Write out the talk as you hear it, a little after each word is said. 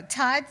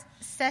Todd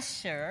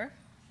Sexcher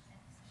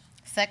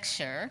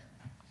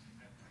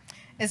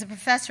is a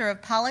professor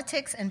of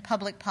politics and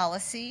public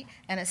policy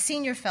and a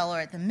senior fellow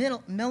at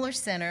the Miller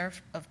Center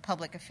of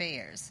Public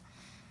Affairs.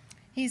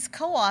 He's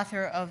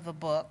co-author of the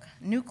book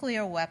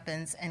Nuclear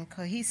Weapons and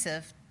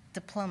Cohesive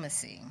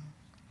Diplomacy.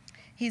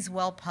 He's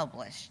well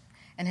published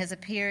and has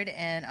appeared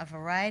in a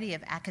variety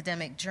of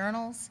academic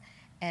journals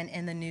and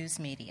in the news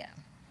media.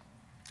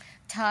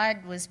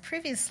 Todd was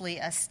previously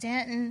a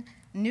Stanton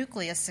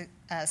Nuclear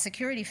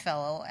Security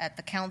Fellow at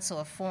the Council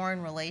of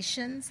Foreign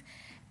Relations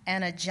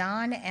and a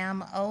John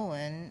M.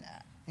 Owen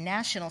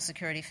National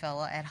Security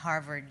Fellow at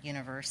Harvard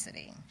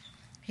University.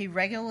 He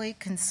regularly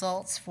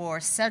consults for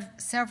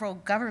several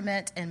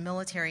government and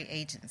military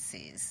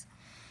agencies.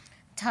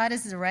 Todd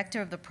is the director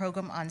of the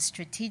Program on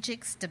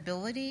Strategic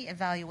Stability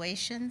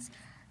Evaluations.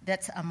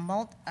 That's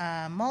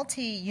a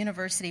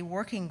multi-university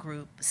working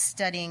group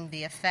studying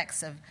the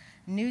effects of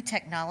new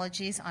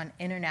technologies on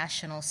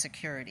international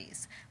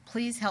securities.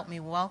 Please help me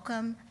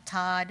welcome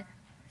Todd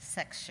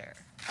Sexcher.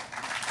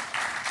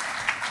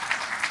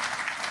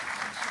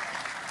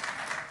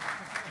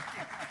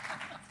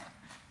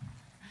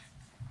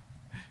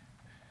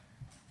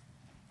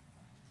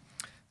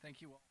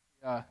 Thank you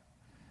all.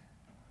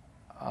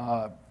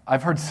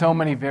 I've heard so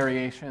many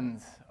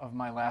variations of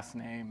my last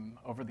name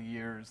over the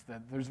years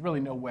that there's really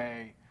no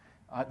way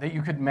that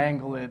you could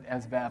mangle it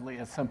as badly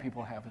as some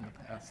people have in the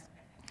past.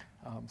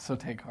 So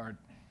take heart.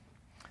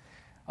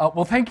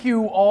 Well, thank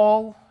you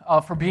all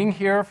for being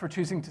here, for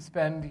choosing to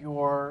spend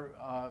your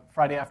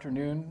Friday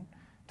afternoon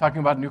talking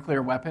about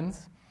nuclear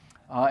weapons,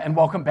 and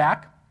welcome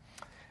back.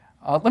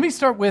 Let me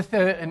start with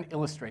an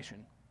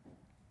illustration.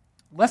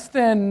 Less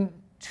than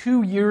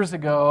 2 years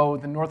ago,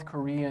 the North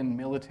Korean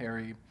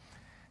military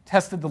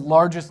tested the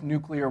largest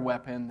nuclear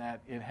weapon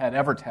that it had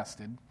ever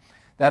tested.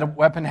 That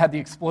weapon had the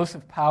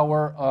explosive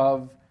power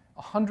of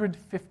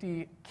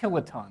 150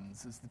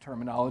 kilotons, is the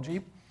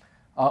terminology,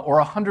 or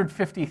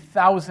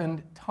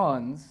 150,000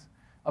 tons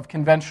of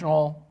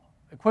conventional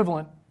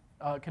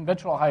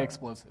high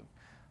explosive,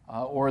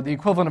 or the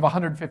equivalent of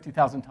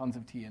 150,000 tons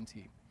of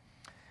TNT.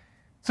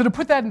 So to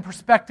put that in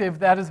perspective,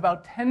 that is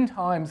about 10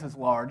 times as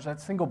large,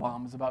 that single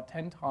bomb is about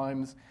 10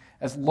 times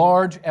as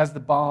large as the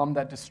bomb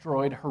that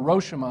destroyed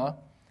Hiroshima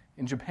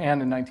in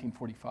Japan in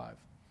 1945.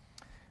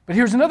 But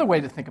here's another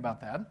way to think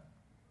about that.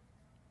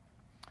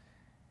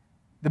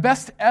 The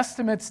best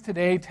estimates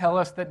today tell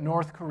us that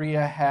North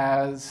Korea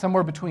has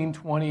somewhere between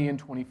 20 and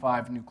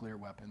 25 nuclear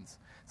weapons.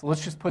 So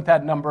let's just put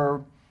that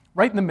number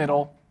right in the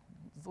middle.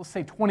 Let's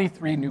say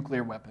 23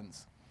 nuclear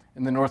weapons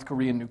in the North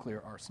Korean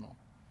nuclear arsenal.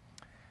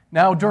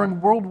 Now,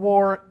 during World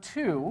War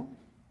II,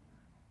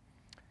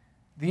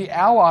 the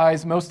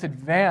Allies' most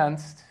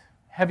advanced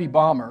heavy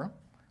bomber,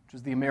 which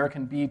is the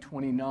American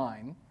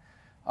B-29,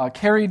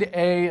 carried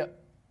a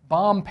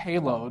bomb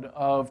payload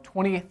of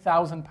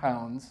 20,000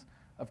 pounds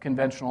of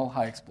conventional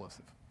high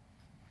explosive.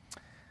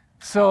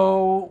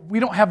 So we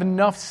don't have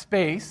enough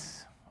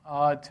space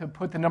to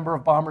put the number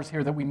of bombers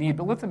here that we need,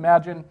 but let's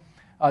imagine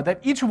that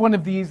each one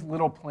of these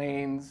little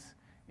planes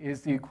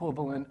is the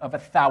equivalent of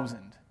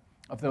 1,000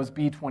 of those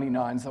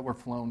B-29s that were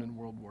flown in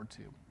World War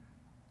II.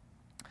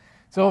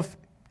 So if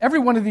every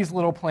one of these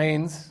little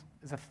planes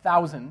is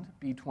 1,000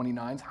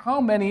 B-29s,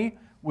 how many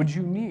would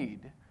you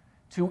need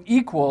to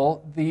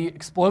equal the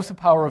explosive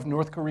power of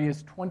North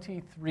Korea's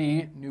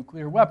 23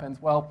 nuclear weapons?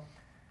 Well,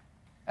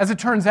 as it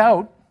turns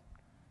out,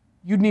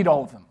 you'd need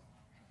all of them.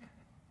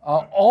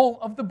 All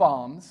of the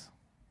bombs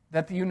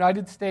that the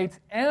United States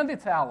and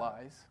its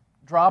allies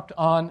dropped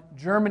on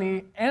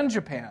Germany and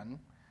Japan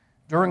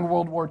during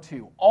World War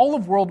II. All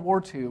of World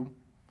War II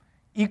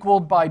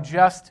equaled by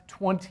just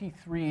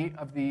 23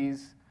 of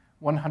these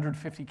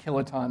 150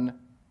 kiloton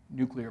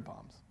nuclear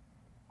bombs.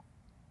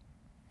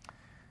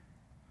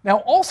 Now,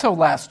 also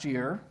last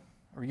year,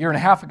 or a year and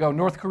a half ago,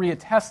 North Korea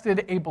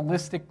tested a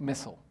ballistic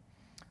missile.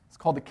 It's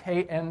called the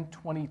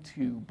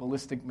KN-22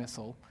 ballistic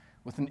missile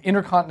with an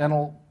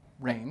intercontinental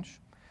range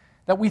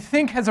that we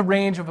think has a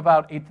range of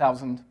about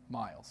 8,000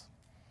 miles.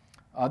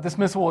 This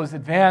missile is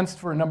advanced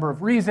for a number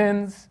of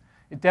reasons.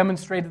 It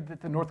demonstrated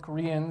that the North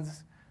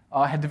Koreans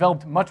had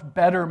developed much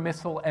better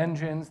missile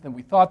engines than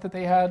we thought that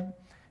they had.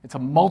 It's a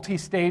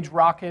multi-stage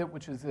rocket,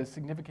 which is a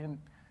significant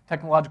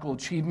technological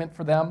achievement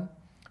for them,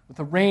 with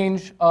a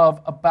range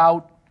of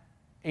about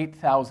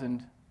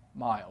 8,000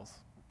 miles.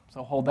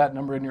 So hold that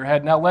number in your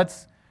head. Now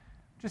let's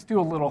just do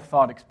a little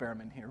thought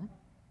experiment here.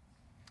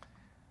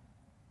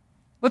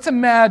 Let's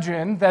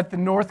imagine that the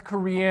North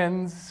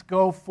Koreans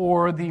go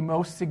for the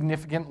most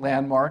significant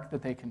landmark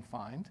that they can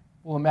find.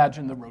 We'll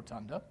imagine the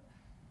Rotunda,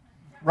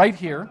 right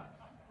here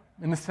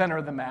in the center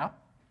of the map.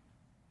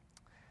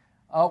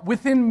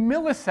 Within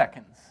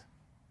milliseconds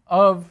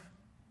of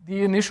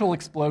the initial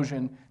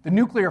explosion, the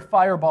nuclear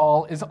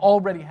fireball is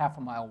already half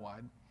a mile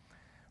wide,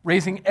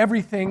 raising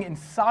everything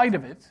inside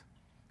of it,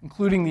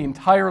 including the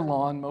entire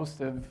lawn,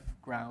 most of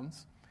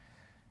grounds,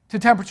 to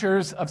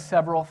temperatures of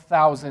several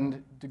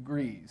thousand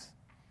degrees.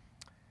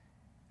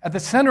 At the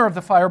center of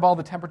the fireball,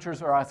 the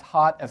temperatures are as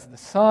hot as the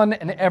sun,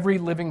 and every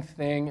living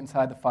thing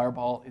inside the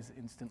fireball is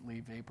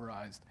instantly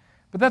vaporized.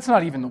 But that's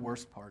not even the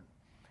worst part.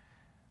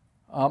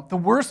 The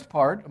worst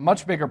part, a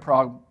much bigger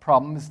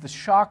problem, is the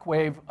shock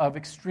wave of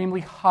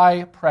extremely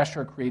high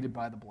pressure created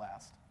by the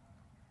blast.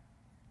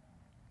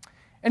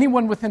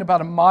 Anyone within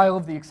about a mile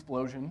of the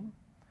explosion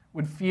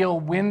would feel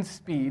wind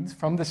speeds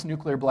from this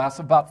nuclear blast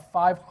of about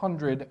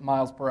 500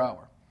 miles per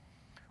hour.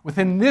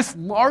 Within this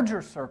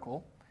larger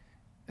circle,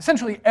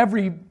 essentially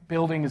every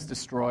building is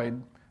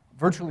destroyed.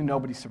 Virtually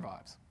nobody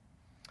survives.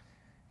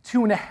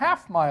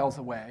 2.5 miles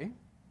away,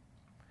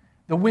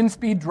 the wind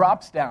speed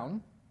drops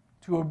down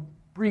to a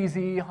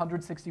breezy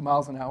 160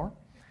 miles an hour,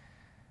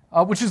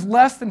 which is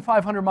less than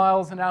 500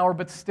 miles an hour,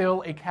 but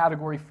still a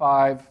Category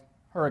 5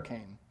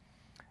 hurricane.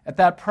 At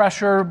that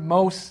pressure,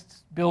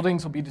 most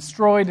buildings will be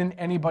destroyed, and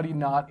anybody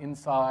not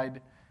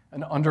inside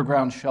an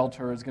underground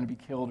shelter is going to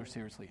be killed or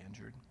seriously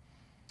injured.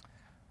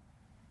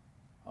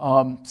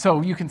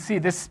 So you can see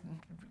this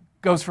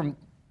goes from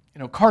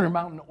Carter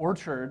Mountain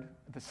Orchard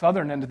at the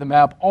southern end of the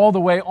map all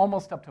the way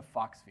almost up to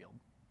Foxfield,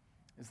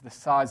 is the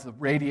size, the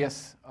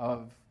radius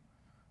of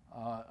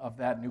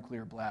that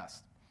nuclear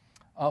blast.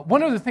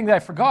 One other thing that I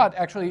forgot,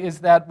 actually, is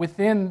that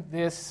within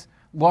this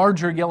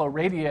larger yellow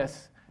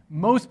radius,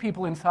 most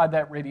people inside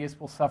that radius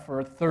will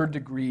suffer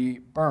third-degree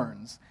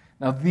burns.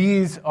 Now,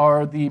 these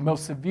are the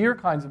most severe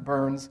kinds of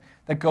burns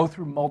that go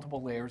through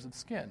multiple layers of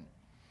skin.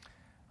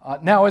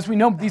 Now, as we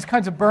know, these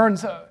kinds of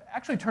burns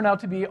actually turn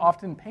out to be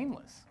often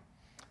painless.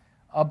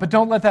 But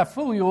don't let that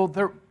fool you.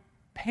 They're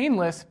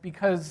painless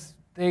because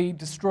they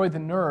destroy the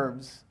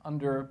nerves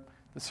under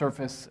the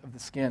surface of the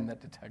skin that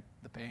detect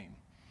the pain.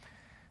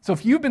 So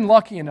if you've been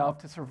lucky enough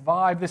to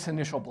survive this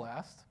initial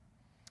blast,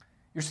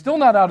 you're still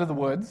not out of the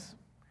woods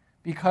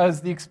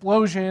because the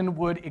explosion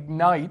would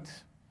ignite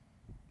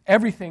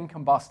everything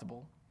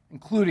combustible,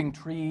 including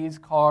trees,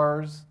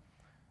 cars,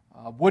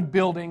 wood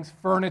buildings,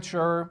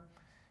 furniture.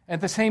 At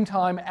the same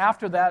time,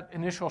 after that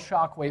initial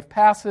shock wave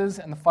passes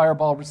and the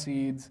fireball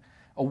recedes,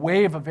 a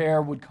wave of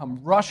air would come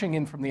rushing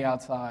in from the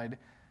outside,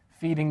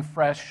 feeding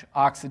fresh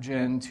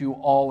oxygen to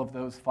all of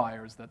those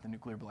fires that the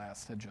nuclear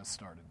blast had just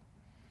started.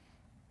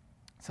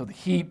 So the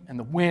heat and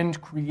the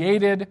wind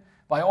created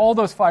by all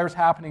those fires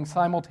happening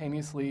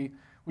simultaneously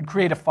would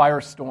create a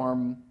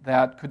firestorm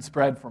that could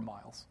spread for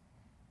miles.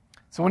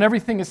 So when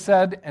everything is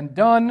said and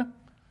done,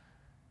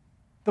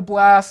 the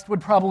blast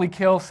would probably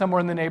kill somewhere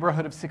in the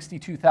neighborhood of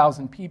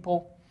 62,000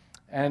 people,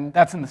 and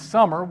that's in the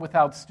summer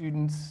without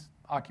students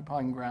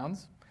occupying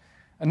grounds.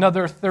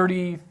 Another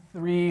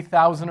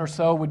 33,000 or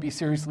so would be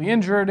seriously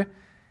injured, and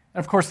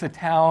of course the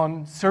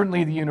town,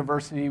 certainly the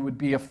university, would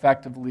be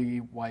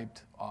effectively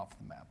wiped off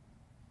the map.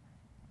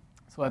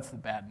 So that's the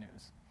bad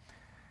news.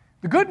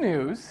 The good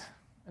news,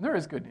 and there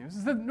is good news,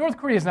 is that North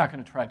Korea is not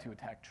going to try to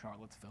attack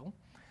Charlottesville.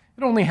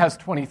 It only has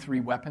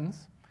 23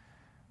 weapons.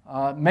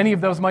 Many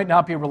of those might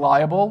not be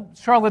reliable.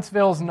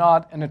 Charlottesville is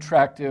not an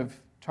attractive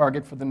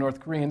target for the North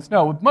Koreans.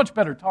 No, a much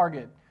better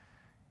target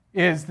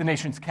is the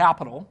nation's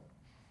capital,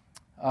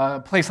 a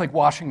place like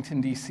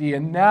Washington, D.C.,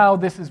 and now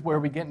this is where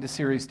we get into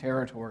serious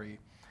territory.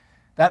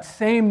 That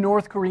same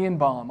North Korean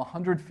bomb,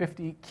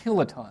 150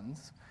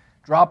 kilotons,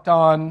 dropped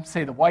on,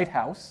 say, the White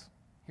House,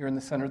 here in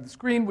the center of the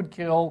screen, would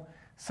kill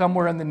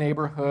somewhere in the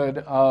neighborhood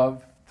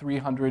of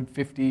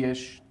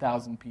 350-ish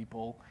thousand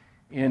people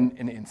in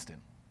an instant.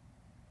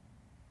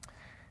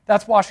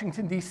 That's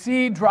Washington,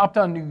 D.C., dropped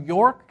on New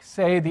York,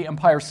 say the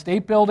Empire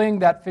State Building.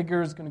 That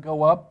figure is going to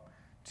go up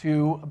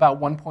to about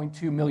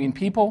 1.2 million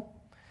people.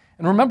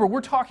 And remember,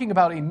 we're talking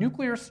about a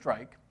nuclear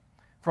strike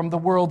from the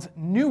world's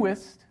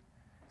newest,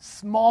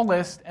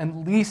 smallest,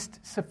 and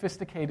least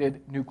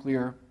sophisticated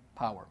nuclear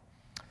power.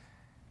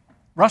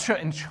 Russia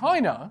and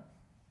China,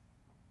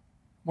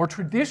 more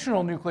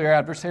traditional nuclear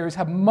adversaries,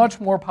 have much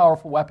more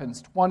powerful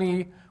weapons,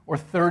 20 or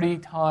 30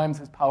 times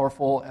as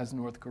powerful as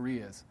North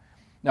Korea's.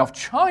 Now, if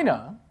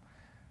China,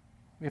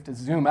 we have to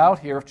zoom out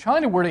here, if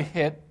China were to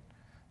hit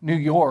New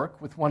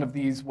York with one of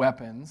these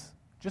weapons,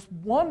 just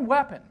one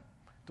weapon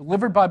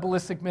delivered by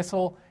ballistic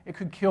missile, it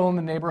could kill in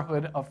the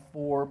neighborhood of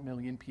 4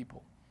 million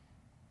people.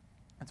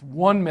 That's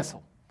one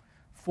missile,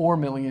 4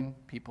 million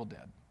people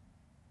dead.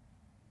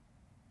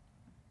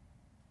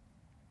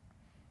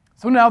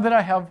 So now that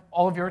I have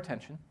all of your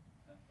attention,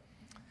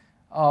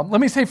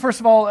 let me say, first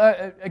of all,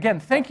 again,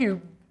 thank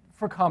you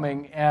for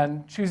coming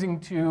and choosing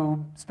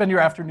to spend your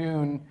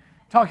afternoon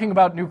talking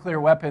about nuclear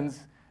weapons,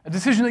 a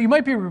decision that you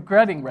might be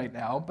regretting right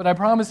now, but I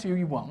promise you,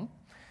 you won't.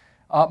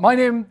 My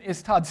name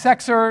is Todd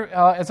Sexer.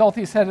 As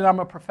Althea said, I'm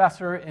a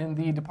professor in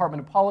the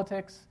Department of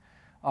Politics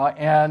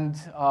and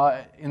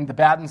in the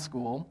Batten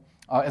School,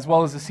 as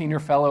well as a senior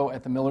fellow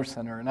at the Miller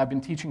Center. And I've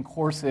been teaching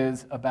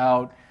courses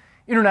about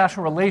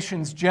international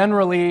relations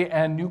generally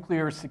and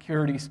nuclear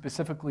security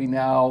specifically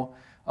now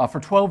for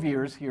 12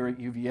 years here at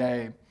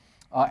UVA,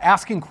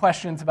 asking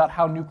questions about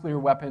how nuclear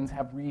weapons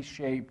have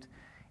reshaped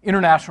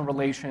international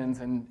relations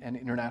and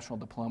international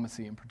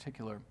diplomacy in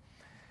particular.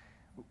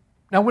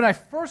 Now, when I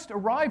first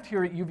arrived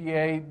here at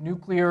UVA,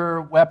 nuclear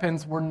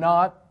weapons were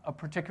not a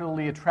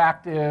particularly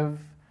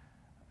attractive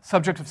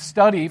subject of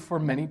study for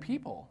many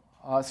people.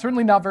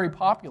 Certainly not very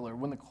popular.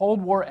 When the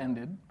Cold War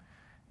ended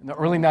in the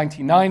early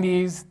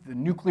 1990s, the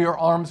nuclear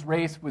arms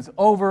race was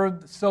over,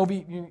 the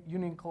Soviet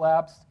Union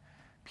collapsed.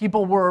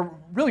 People were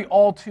really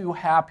all too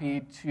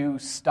happy to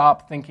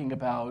stop thinking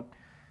about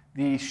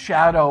the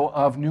shadow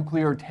of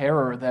nuclear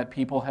terror that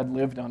people had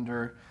lived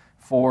under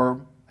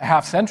for a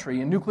half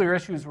century, and nuclear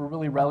issues were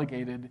really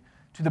relegated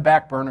to the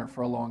back burner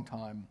for a long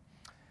time.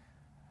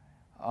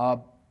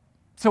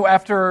 So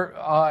after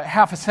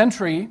half a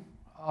century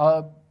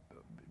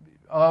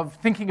of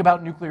thinking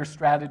about nuclear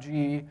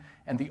strategy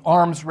and the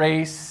arms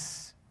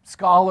race,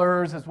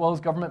 scholars as well as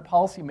government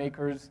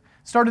policymakers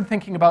started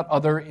thinking about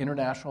other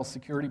international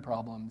security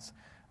problems,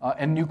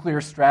 and nuclear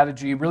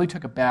strategy really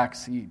took a back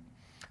seat.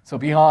 So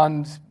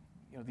beyond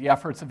the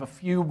efforts of a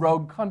few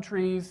rogue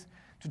countries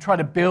to try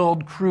to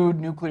build crude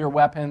nuclear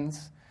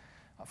weapons,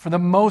 for the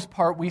most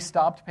part, we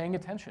stopped paying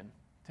attention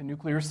to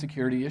nuclear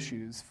security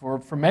issues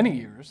for many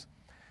years.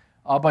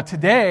 But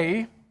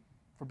today,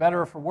 for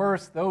better or for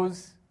worse,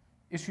 those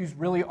issues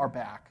really are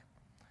back.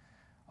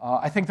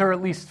 I think there are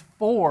at least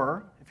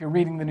four, if you're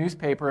reading the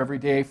newspaper every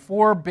day,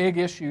 four big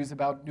issues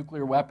about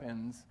nuclear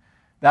weapons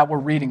that we're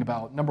reading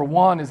about. Number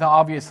one is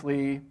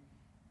obviously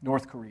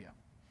North Korea.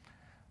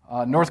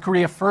 North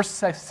Korea first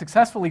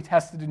successfully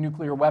tested a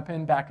nuclear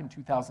weapon back in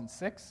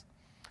 2006.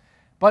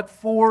 But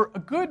for a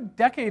good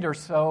decade or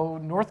so,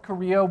 North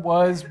Korea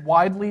was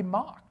widely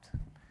mocked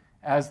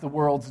as the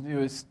world's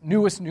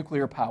newest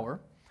nuclear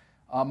power,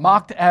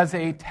 mocked as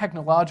a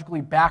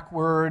technologically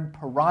backward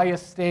pariah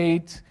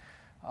state,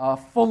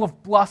 full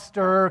of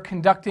bluster,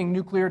 conducting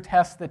nuclear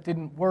tests that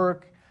didn't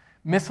work,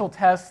 missile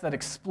tests that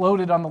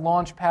exploded on the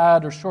launch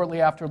pad or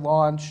shortly after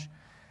launch,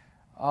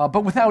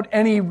 but without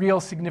any real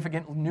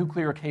significant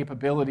nuclear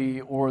capability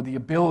or the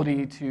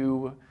ability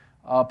to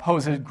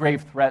pose a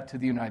grave threat to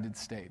the United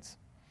States.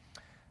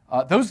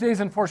 Those days,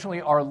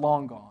 unfortunately, are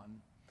long gone.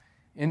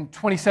 In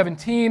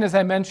 2017, as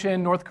I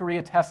mentioned, North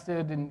Korea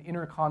tested an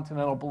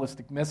intercontinental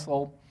ballistic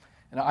missile,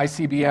 an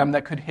ICBM,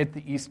 that could hit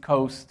the east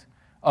coast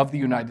of the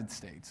United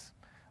States,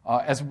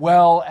 as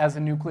well as a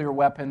nuclear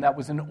weapon that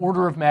was an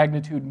order of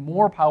magnitude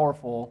more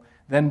powerful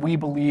than we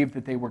believed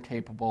that they were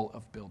capable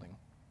of building.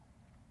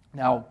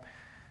 Now,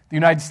 the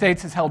United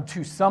States has held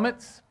two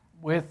summits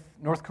with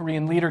North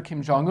Korean leader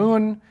Kim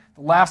Jong-un.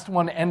 The last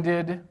one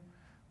ended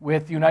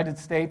with the United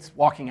States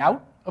walking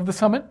out of the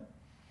summit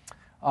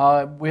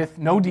with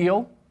no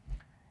deal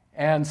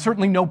and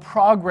certainly no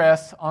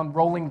progress on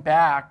rolling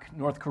back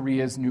North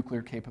Korea's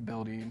nuclear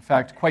capability. In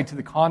fact, quite to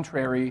the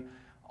contrary,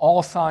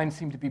 all signs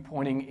seem to be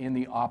pointing in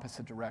the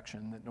opposite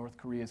direction, that North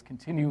Korea is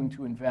continuing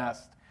to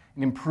invest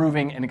in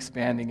improving and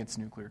expanding its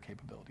nuclear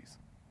capabilities.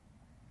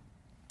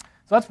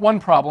 So that's one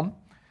problem.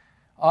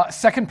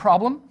 Second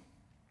problem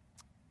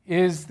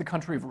is the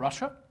country of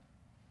Russia,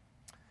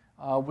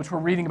 which we're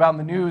reading about in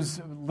the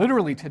news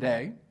literally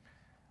today.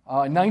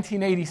 In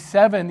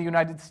 1987, the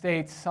United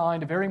States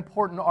signed a very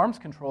important arms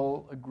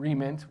control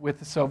agreement with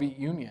the Soviet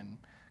Union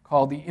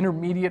called the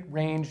Intermediate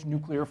Range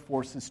Nuclear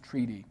Forces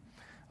Treaty,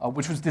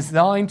 which was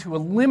designed to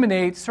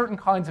eliminate certain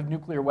kinds of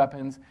nuclear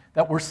weapons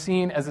that were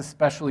seen as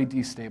especially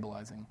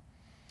destabilizing.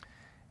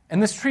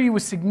 And this treaty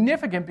was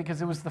significant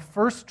because it was the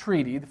first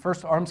treaty, the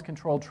first arms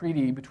control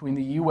treaty between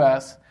the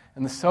U.S.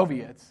 and the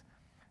Soviets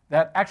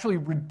that actually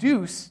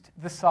reduced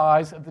the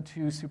size of the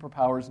two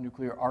superpowers'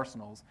 nuclear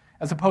arsenals,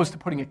 as opposed to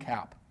putting a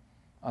cap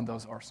on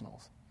those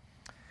arsenals.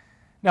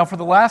 Now, for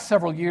the last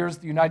several years,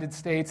 the United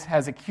States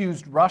has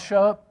accused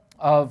Russia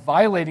of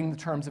violating the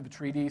terms of the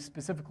treaty,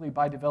 specifically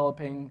by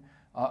developing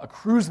a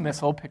cruise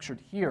missile, pictured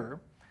here,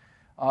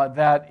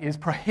 that is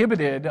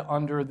prohibited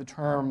under the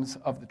terms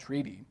of the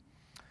treaty.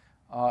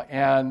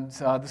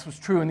 This was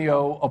true in the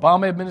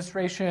Obama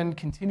administration,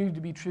 continued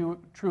to be true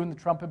in the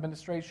Trump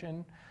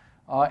administration.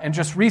 And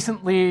just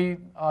recently,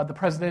 the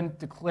president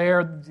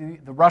declared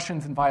the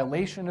Russians in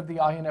violation of the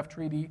INF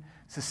Treaty,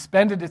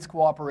 suspended its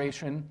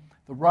cooperation.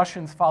 The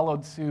Russians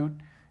followed suit,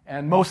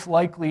 and most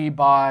likely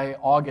by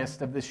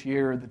August of this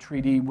year, the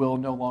treaty will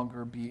no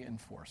longer be in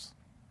force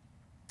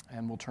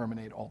and will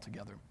terminate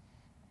altogether.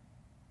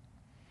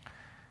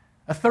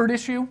 A third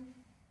issue,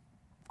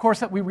 of course,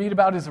 that we read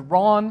about is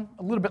Iran,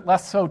 a little bit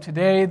less so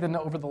today than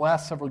over the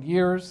last several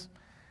years.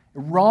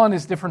 Iran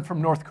is different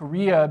from North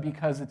Korea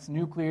because its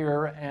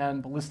nuclear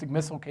and ballistic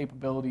missile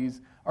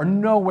capabilities are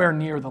nowhere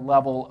near the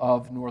level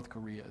of North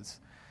Korea's.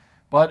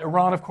 But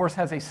Iran, of course,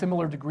 has a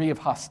similar degree of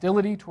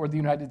hostility toward the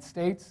United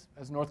States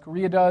as North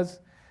Korea does,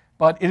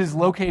 but it is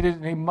located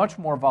in a much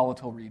more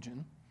volatile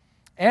region,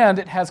 and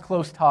it has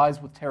close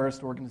ties with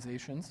terrorist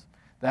organizations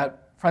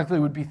that, frankly,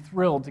 would be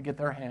thrilled to get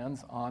their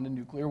hands on a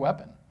nuclear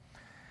weapon.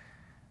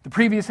 The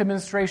previous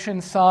administration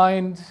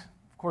signed,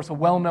 of course, a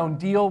well-known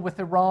deal with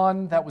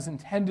Iran that was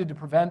intended to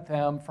prevent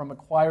them from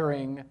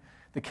acquiring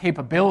the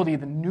capability,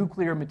 the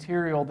nuclear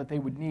material that they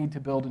would need to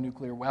build a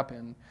nuclear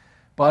weapon.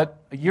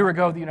 But a year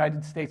ago, the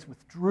United States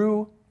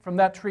withdrew from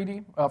that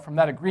treaty, from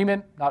that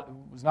agreement. It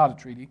was not a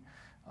treaty.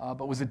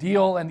 but was a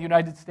deal, and the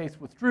United States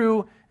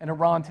withdrew, and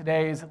Iran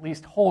today is at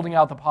least holding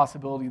out the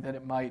possibility that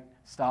it might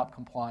stop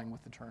complying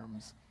with the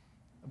terms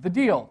of the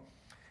deal.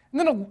 And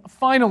then a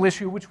final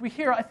issue, which we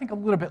hear, I think, a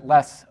little bit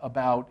less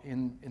about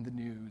in the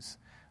news,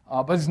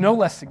 but is no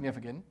less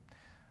significant,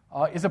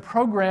 is a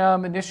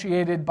program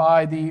initiated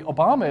by the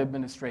Obama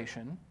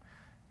administration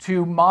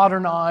to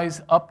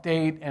modernize,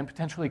 update, and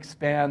potentially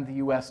expand the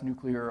U.S.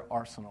 nuclear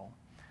arsenal,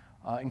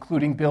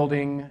 including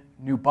building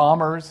new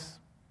bombers,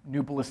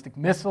 new ballistic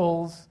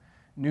missiles,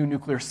 new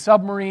nuclear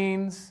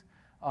submarines,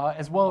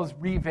 as well as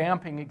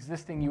revamping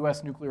existing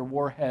U.S. nuclear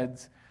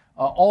warheads,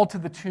 all to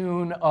the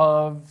tune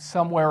of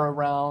somewhere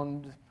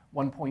around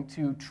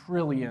 $1.2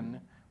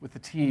 trillion, with a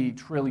T,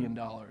 trillion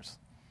dollars.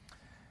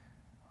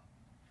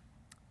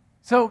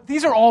 So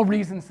these are all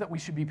reasons that we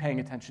should be paying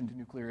attention to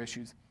nuclear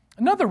issues.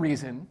 Another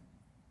reason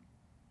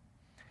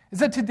is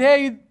that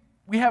today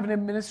we have an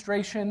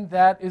administration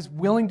that is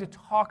willing to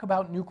talk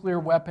about nuclear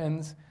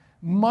weapons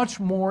much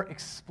more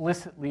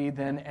explicitly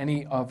than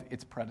any of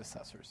its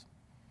predecessors.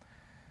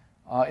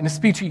 In a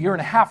speech a year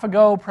and a half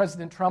ago,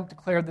 President Trump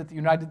declared that the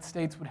United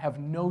States would have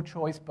no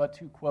choice but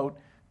to, quote,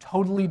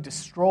 totally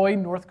destroy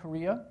North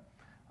Korea,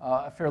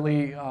 a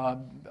fairly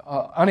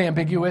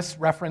unambiguous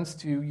reference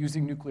to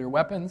using nuclear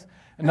weapons.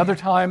 Another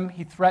time,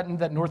 he threatened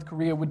that North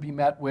Korea would be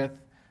met with,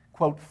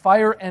 quote,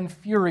 fire and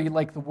fury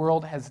like the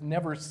world has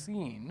never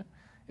seen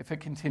if it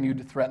continued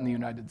to threaten the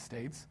United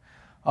States.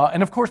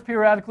 And of course,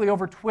 periodically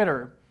over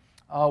Twitter,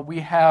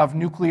 we have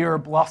nuclear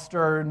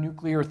bluster,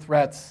 nuclear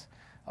threats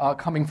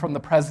coming from the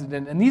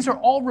president. And these are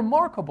all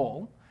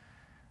remarkable,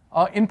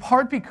 in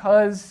part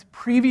because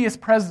previous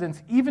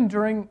presidents, even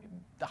during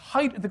the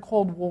height of the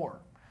Cold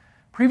War,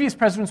 previous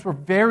presidents were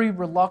very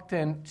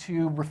reluctant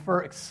to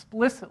refer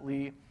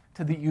explicitly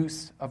to the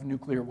use of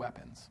nuclear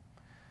weapons.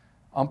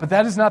 But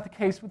that is not the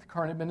case with the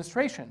current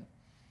administration.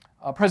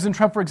 President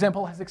Trump, for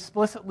example, has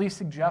explicitly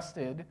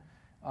suggested,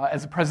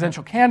 as a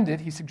presidential candidate,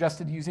 he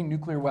suggested using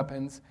nuclear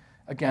weapons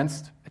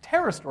against a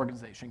terrorist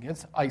organization,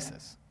 against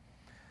ISIS.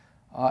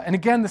 And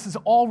again, this is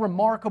all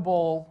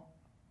remarkable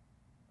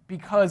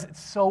because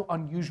it's so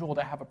unusual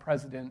to have a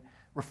president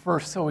refer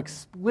so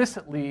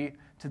explicitly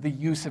to the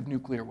use of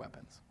nuclear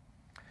weapons.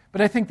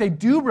 But I think they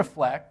do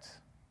reflect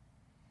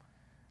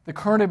the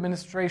current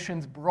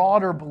administration's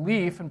broader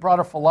belief and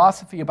broader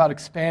philosophy about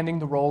expanding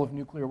the role of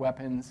nuclear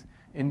weapons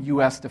in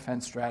U.S.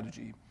 defense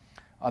strategy.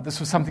 This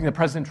was something that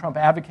President Trump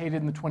advocated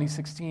in the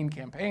 2016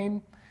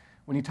 campaign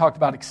when he talked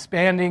about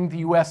expanding the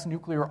U.S.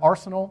 nuclear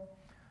arsenal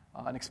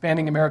and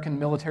expanding American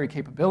military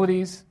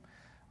capabilities.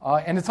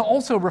 And it's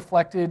also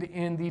reflected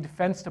in the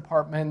Defense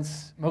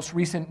Department's most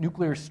recent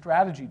nuclear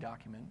strategy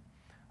document,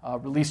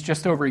 released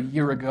just over a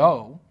year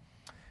ago.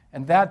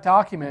 And that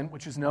document,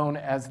 which is known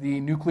as the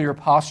Nuclear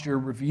Posture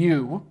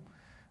Review,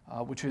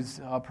 which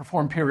is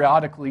performed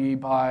periodically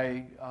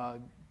by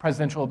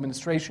presidential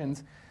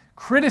administrations,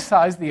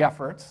 criticized the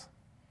efforts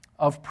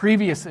of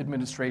previous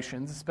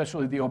administrations,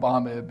 especially the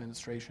Obama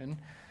administration,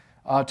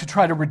 to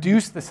try to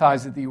reduce the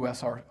size of the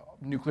U.S.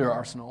 Nuclear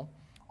arsenal,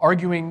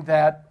 arguing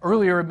that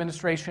earlier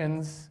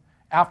administrations,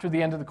 after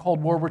the end of the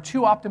Cold War, were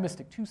too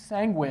optimistic, too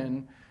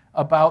sanguine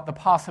about the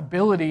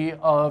possibility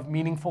of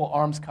meaningful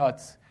arms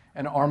cuts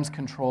and arms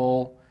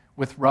control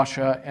with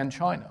Russia and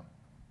China.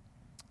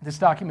 This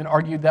document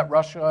argued that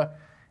Russia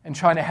and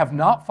China have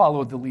not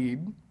followed the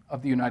lead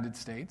of the United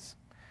States,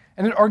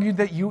 and it argued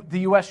that the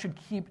U.S. should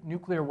keep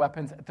nuclear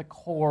weapons at the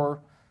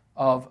core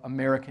of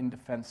American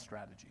defense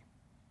strategy.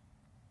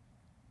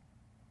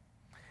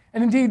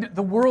 And indeed,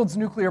 the world's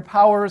nuclear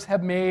powers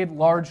have made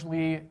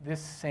largely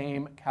this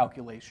same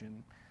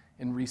calculation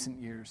in recent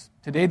years.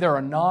 Today, there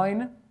are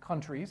 9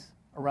 countries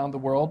around the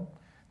world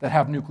that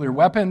have nuclear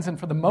weapons, and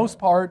for the most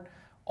part,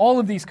 all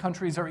of these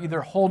countries are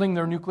either holding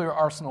their nuclear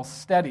arsenal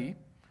steady,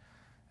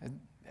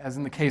 as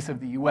in the case of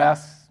the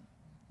U.S.,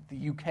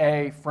 the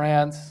UK,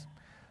 France,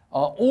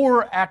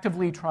 or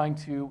actively trying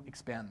to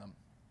expand them,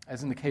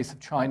 as in the case of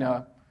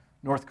China,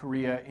 North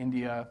Korea,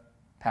 India,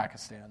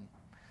 Pakistan.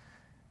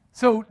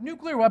 So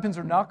nuclear weapons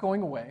are not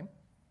going away,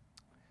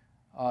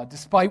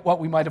 despite what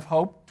we might have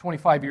hoped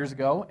 25 years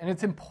ago, and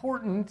it's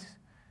important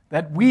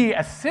that we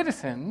as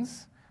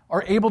citizens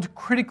are able to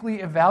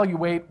critically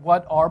evaluate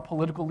what our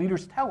political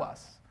leaders tell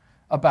us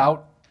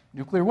about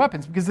nuclear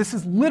weapons, because this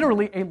is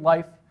literally a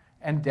life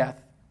and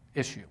death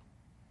issue.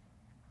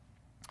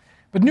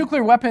 But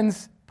nuclear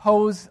weapons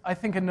pose, I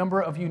think, a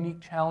number of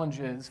unique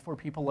challenges for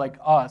people like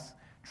us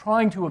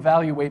trying to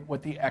evaluate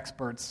what the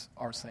experts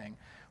are saying.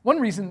 One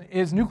reason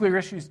is nuclear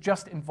issues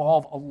just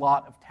involve a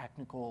lot of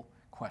technical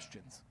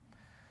questions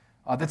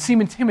that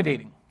seem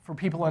intimidating for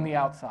people on the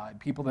outside,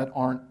 people that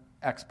aren't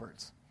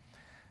experts.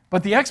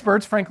 But the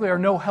experts, frankly, are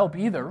no help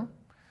either,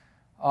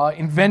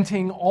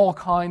 inventing all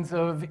kinds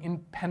of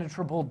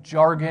impenetrable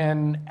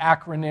jargon,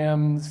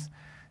 acronyms,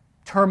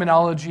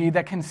 terminology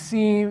that can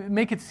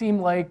make it seem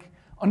like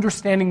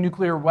understanding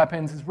nuclear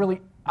weapons is really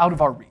out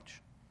of our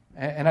reach.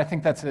 And I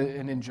think that's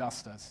an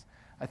injustice.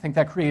 I think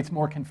that creates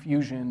more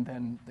confusion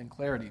than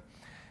clarity.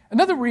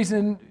 Another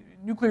reason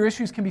nuclear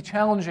issues can be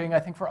challenging, I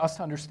think, for us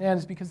to understand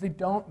is because they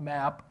don't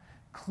map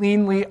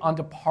cleanly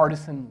onto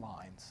partisan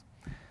lines.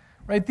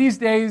 Right? These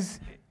days,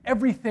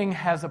 everything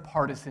has a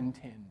partisan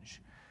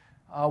tinge.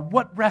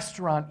 What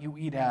restaurant you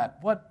eat at,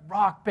 what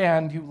rock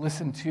band you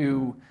listen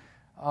to,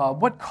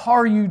 what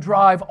car you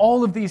drive,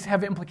 all of these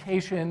have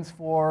implications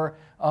for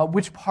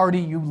which party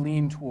you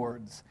lean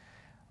towards.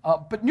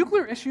 But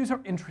nuclear issues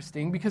are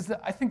interesting because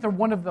I think they're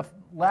one of the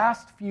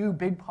last few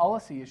big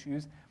policy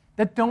issues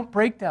that don't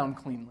break down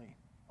cleanly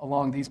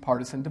along these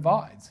partisan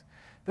divides.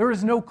 There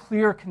is no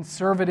clear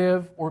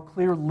conservative or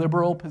clear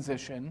liberal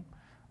position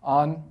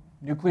on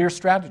nuclear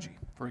strategy,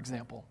 for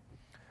example.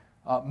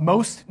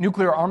 Most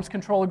nuclear arms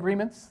control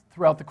agreements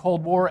throughout the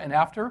Cold War and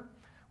after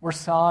were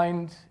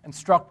signed and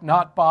struck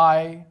not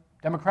by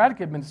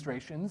Democratic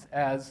administrations,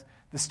 as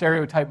the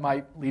stereotype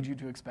might lead you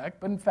to expect,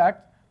 but in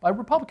fact by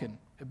Republican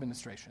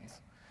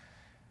administrations.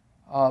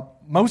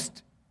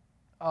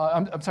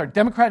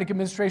 Democratic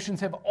administrations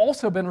have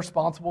also been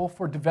responsible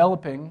for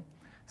developing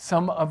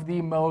some of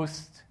the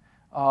most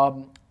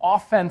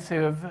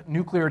offensive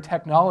nuclear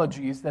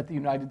technologies that the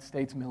United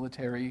States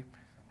military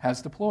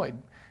has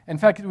deployed. In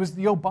fact, it was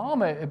the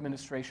Obama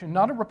administration,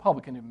 not a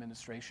Republican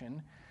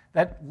administration,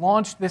 that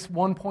launched this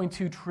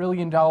 $1.2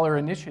 trillion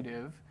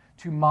initiative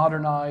to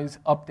modernize,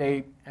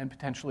 update, and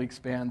potentially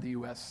expand the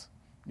U.S.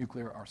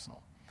 nuclear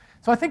arsenal.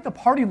 So I think the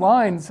party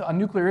lines on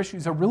nuclear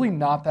issues are really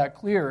not that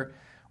clear,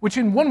 which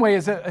in one way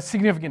is a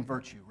significant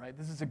virtue, right?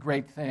 This is a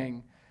great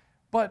thing.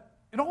 But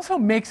it also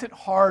makes it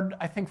hard,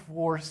 I think,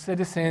 for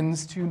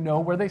citizens to know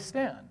where they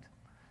stand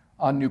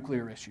on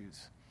nuclear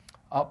issues.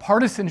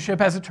 Partisanship,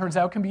 as it turns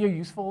out, can be a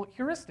useful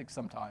heuristic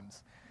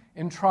sometimes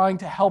in trying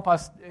to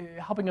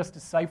helping us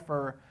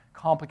decipher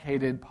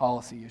complicated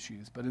policy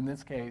issues. But in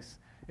this case,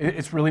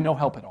 it's really no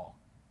help at all.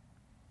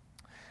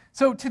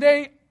 So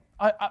today,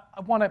 I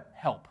want to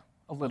help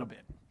a little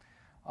bit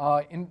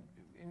in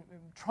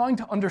trying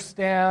to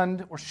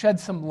understand or shed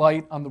some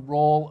light on the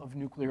role of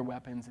nuclear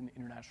weapons in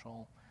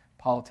international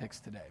politics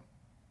today.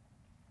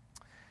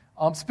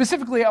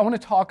 Specifically, I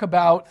want to talk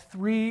about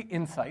three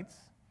insights,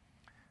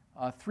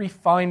 three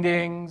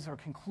findings or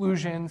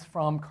conclusions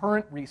from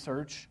current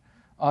research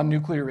on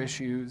nuclear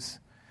issues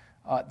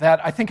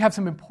that I think have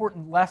some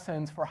important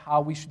lessons for how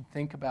we should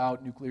think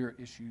about nuclear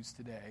issues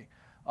today.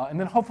 And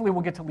then hopefully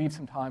we'll get to leave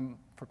some time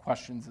for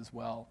questions as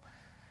well.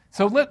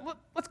 So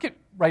let's get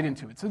right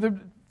into it. So there are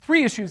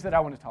three issues that I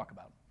want to talk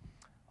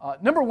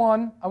about. Number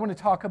one, I want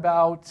to talk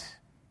about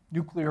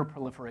nuclear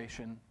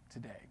proliferation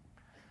today.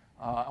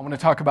 I want to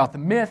talk about the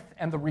myth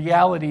and the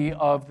reality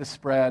of the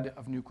spread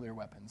of nuclear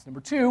weapons. Number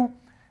two,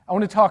 I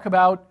want to talk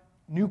about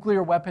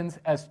nuclear weapons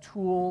as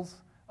tools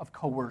of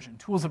coercion,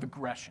 tools of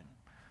aggression,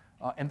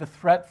 and the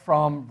threat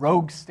from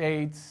rogue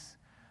states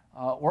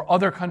or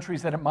other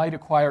countries that might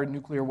acquire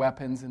nuclear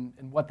weapons and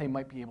what they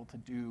might be able to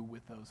do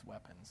with those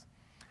weapons.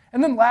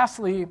 And then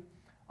lastly,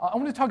 I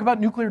want to talk about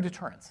nuclear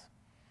deterrence.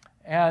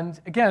 And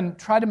again,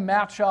 try to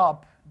match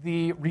up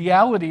the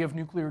reality of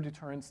nuclear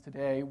deterrence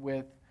today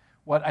with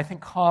what I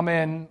think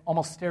common,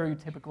 almost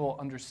stereotypical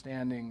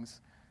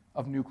understandings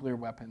of nuclear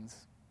weapons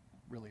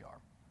really are.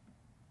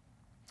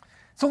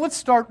 So let's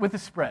start with the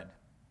spread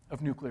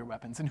of nuclear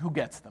weapons and who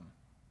gets them.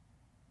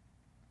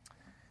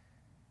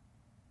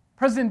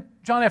 President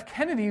John F.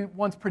 Kennedy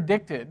once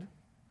predicted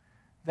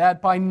that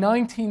by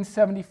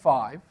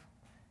 1975,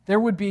 there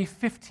would be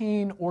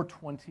 15 or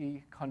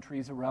 20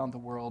 countries around the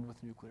world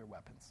with nuclear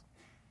weapons.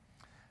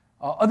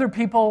 Other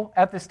people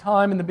at this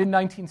time in the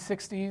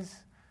mid-1960s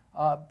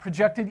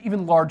projected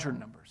even larger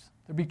numbers.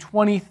 There'd be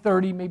 20,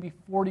 30, maybe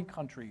 40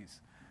 countries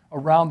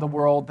around the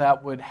world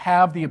that would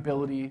have the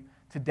ability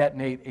to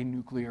detonate a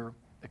nuclear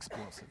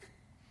explosive.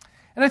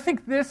 And I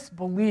think this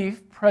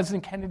belief,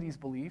 President Kennedy's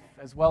belief,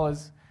 as well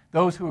as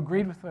those who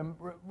agreed with him,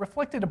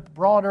 reflected a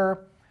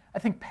broader, I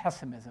think,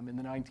 pessimism in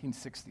the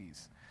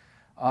 1960s.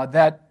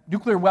 That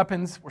nuclear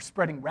weapons were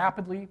spreading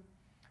rapidly,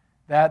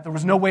 that there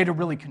was no way to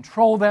really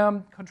control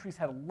them. Countries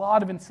had a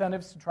lot of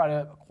incentives to try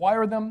to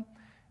acquire them,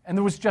 and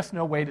there was just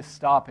no way to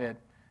stop it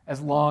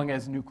as long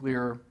as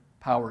nuclear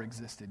power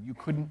existed. You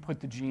couldn't put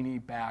the genie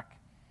back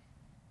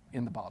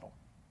in the bottle.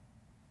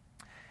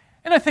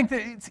 And I think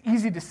that it's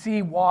easy to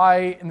see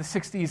why in the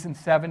 60s and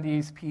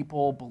 70s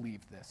people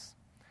believed this.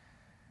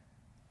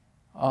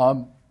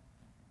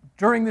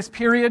 During this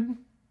period,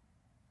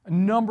 a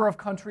number of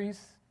countries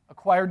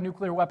acquired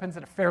nuclear weapons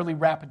at a fairly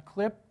rapid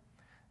clip.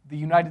 The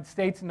United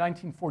States in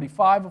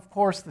 1945, of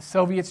course, the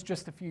Soviets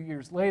just a few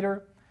years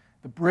later,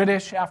 the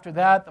British after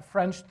that, the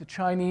French, the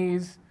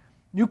Chinese.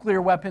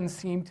 Nuclear weapons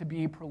seemed to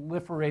be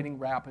proliferating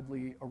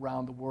rapidly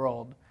around the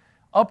world,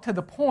 up to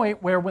the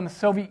point where when the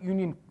Soviet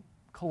Union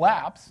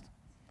collapsed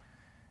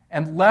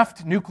and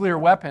left nuclear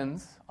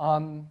weapons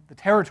on the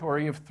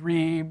territory of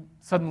three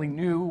suddenly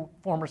new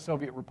former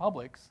Soviet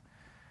republics,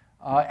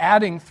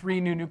 adding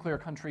three new nuclear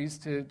countries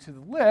to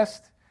the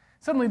list,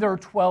 suddenly there are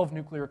 12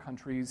 nuclear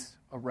countries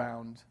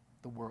around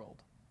the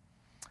world.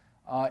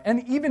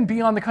 And even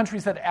beyond the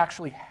countries that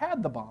actually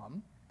had the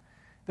bomb,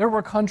 there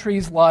were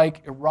countries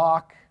like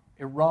Iraq,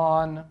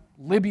 Iran,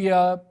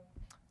 Libya,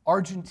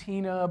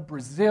 Argentina,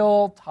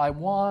 Brazil,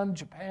 Taiwan,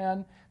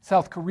 Japan,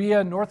 South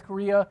Korea, North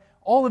Korea,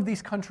 all of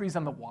these countries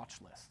on the watch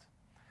list,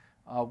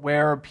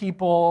 where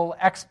people,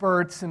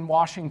 experts in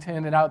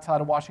Washington and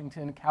outside of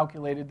Washington,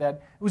 calculated that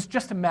it was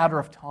just a matter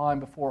of time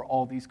before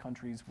all these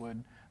countries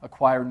would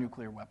acquire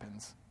nuclear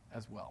weapons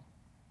as well.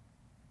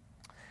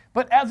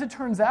 But as it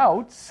turns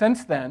out,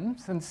 since then,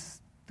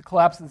 since the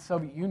collapse of the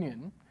Soviet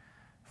Union,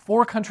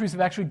 4 countries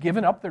have actually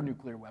given up their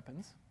nuclear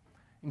weapons,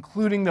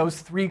 including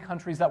those 3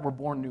 countries that were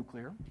born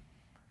nuclear,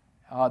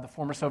 the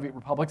former Soviet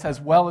republics, as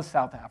well as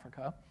South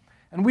Africa.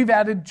 And we've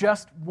added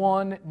just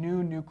 1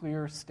 new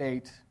nuclear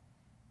state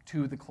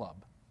to the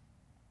club.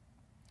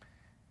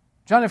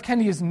 John F.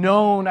 Kennedy is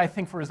known, I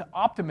think, for his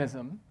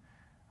optimism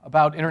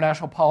about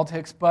international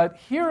politics, but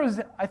here is,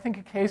 I think,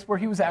 a case where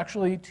he was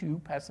actually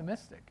too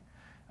pessimistic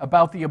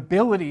about the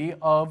ability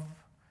of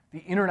the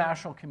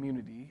international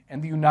community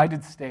and the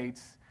United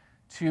States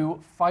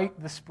to fight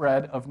the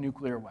spread of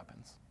nuclear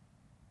weapons.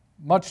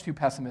 Much too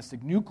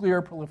pessimistic.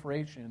 Nuclear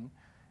proliferation,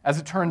 as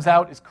it turns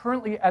out, is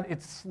currently at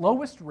its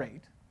slowest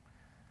rate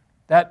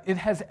that it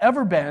has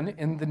ever been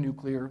in the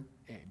nuclear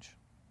age.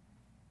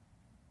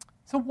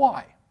 So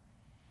why?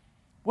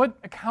 What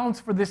accounts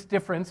for this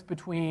difference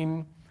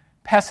between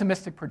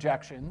pessimistic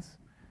projections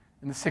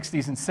in the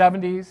 60s and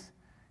 70s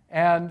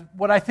and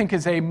what I think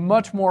is a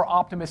much more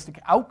optimistic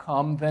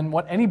outcome than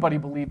what anybody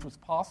believed was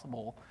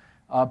possible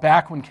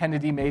back when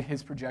Kennedy made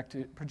his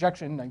projection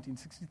in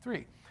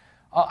 1963?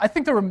 I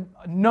think there are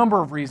a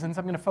number of reasons.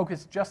 I'm going to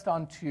focus just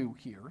on 2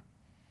 here.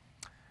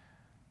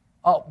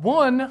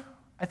 One,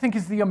 I think,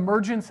 is the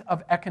emergence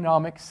of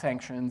economic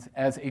sanctions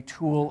as a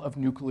tool of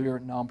nuclear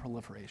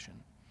nonproliferation.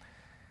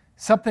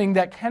 Something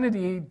that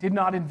Kennedy did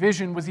not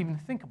envision was even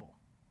thinkable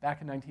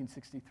back in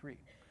 1963.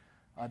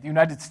 The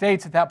United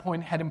States at that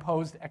point had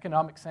imposed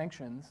economic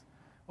sanctions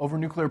over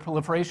nuclear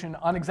proliferation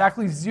on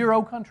exactly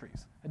 0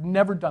 countries. Had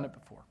never done it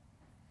before.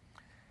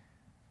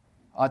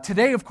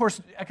 Today, of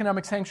course,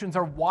 economic sanctions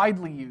are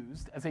widely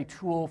used as a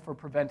tool for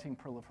preventing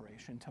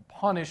proliferation, to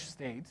punish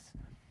states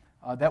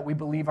that we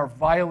believe are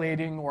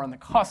violating or on the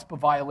cusp of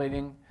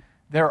violating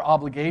their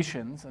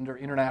obligations under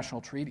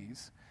international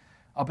treaties.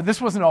 But this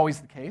wasn't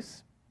always the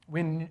case.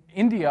 When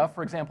India,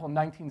 for example, in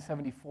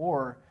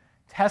 1974,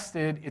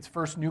 tested its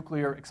first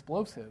nuclear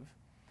explosive,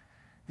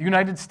 the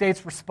United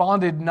States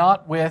responded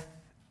not with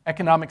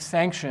economic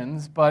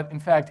sanctions, but in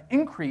fact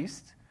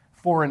increased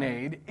foreign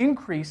aid,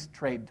 increased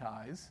trade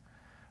ties,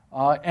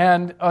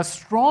 and a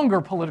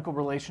stronger political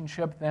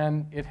relationship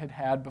than it had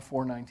had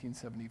before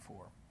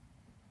 1974.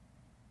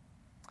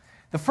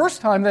 The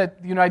first time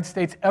that the United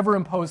States ever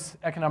imposed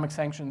economic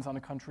sanctions on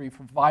a country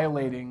for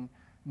violating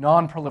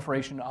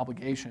non-proliferation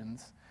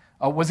obligations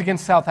was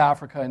against South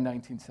Africa in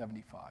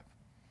 1975.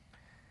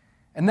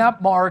 And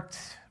that marked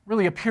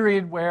really a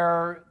period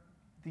where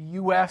the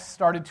U.S.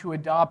 started to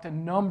adopt a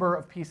number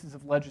of pieces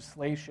of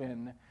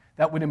legislation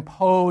that would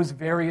impose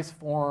various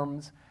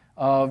forms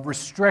of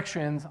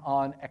restrictions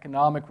on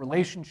economic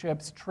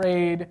relationships,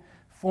 trade,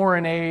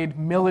 foreign aid,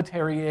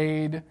 military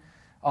aid,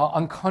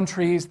 on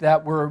countries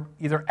that were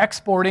either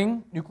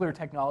exporting nuclear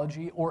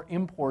technology or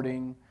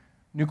importing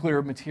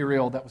nuclear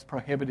material that was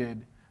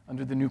prohibited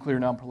under the Nuclear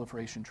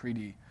Nonproliferation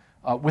Treaty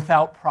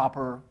without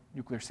proper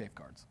nuclear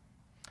safeguards.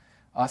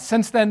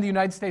 Since then, the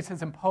United States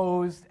has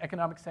imposed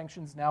economic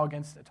sanctions now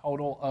against a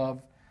total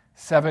of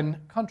 7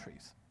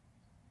 countries.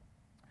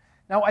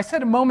 Now, I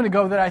said a moment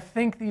ago that I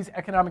think these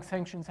economic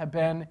sanctions have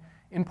been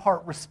in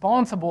part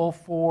responsible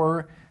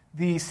for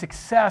the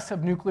success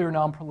of nuclear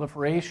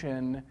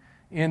nonproliferation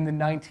in the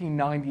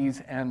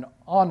 1990s and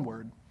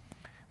onward.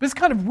 But it's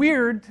kind of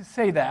weird to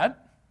say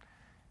that,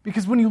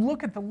 because when you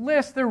look at the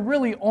list, there are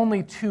really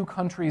only 2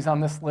 countries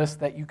on this list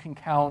that you can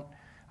count,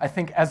 I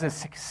think, as a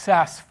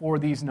success for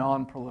these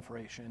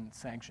non-proliferation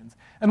sanctions.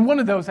 And one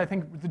of those, I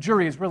think, the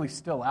jury is really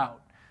still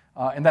out,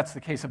 and that's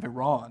the case of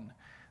Iran.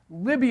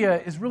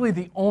 Libya is really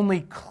the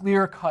only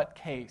clear-cut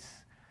case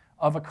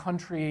of a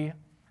country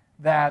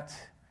that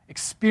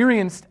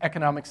experienced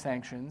economic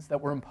sanctions that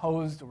were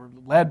imposed or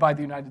led by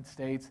the United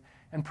States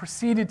and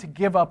proceeded to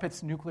give up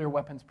its nuclear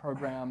weapons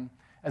program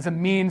as a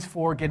means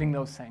for getting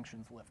those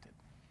sanctions lifted.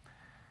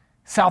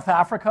 South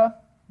Africa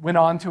went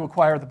on to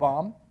acquire the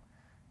bomb.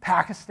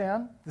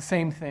 Pakistan, the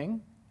same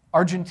thing.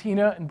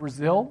 Argentina and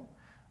Brazil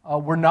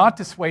were not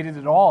dissuaded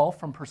at all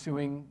from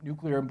pursuing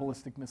nuclear and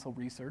ballistic missile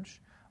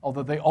research,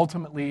 although they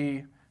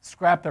ultimately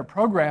scrapped their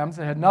programs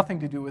that had nothing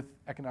to do with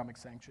economic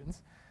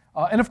sanctions.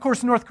 And of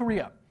course, North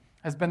Korea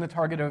has been the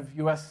target of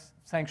U.S.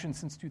 sanctions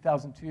since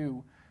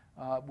 2002,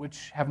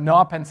 which have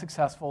not been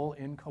successful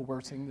in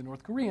coercing the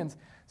North Koreans.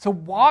 So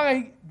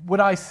why would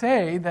I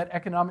say that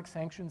economic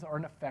sanctions are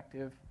an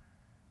effective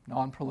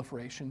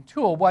non-proliferation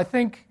tool? Well, I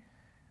think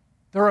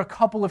there are a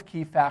couple of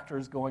key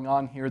factors going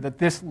on here that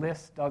this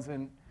list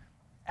doesn't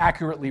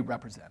accurately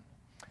represent.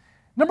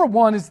 Number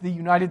one is the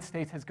United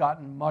States has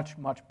gotten much,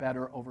 much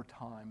better over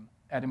time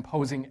at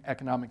imposing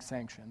economic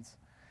sanctions.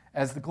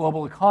 As the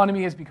global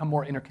economy has become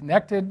more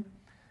interconnected,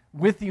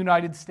 with the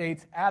United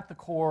States at the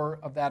core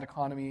of that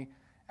economy,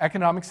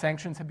 economic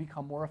sanctions have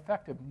become more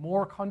effective.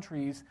 More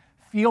countries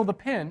feel the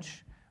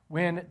pinch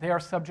when they are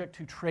subject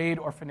to trade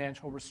or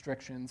financial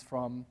restrictions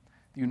from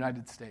the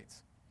United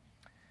States.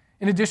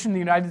 In addition, the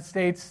United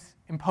States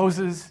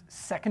imposes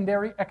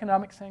secondary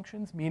economic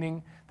sanctions,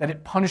 meaning that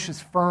it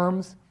punishes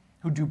firms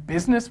who do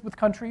business with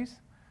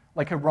countries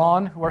like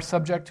Iran, who are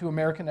subject to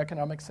American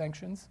economic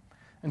sanctions.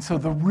 And so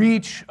the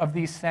reach of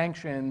these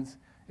sanctions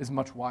is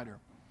much wider.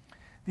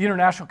 The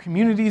international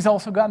community has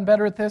also gotten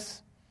better at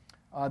this.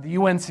 The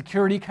UN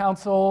Security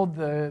Council,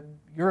 the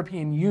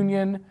European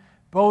Union,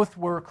 both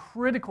were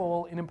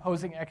critical in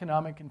imposing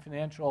economic and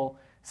financial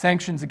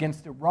sanctions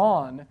against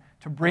Iran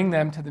to bring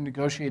them to the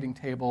negotiating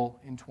table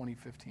in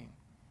 2015.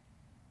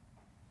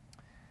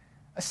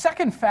 A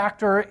second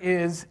factor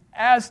is,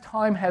 as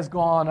time has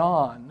gone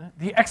on,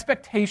 the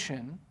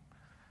expectation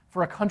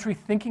for a country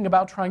thinking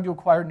about trying to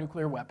acquire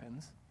nuclear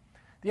weapons,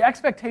 the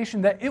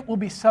expectation that it will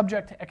be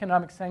subject to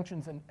economic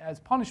sanctions as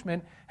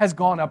punishment has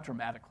gone up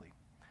dramatically.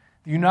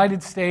 The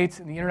United States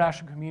and the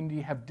international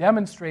community have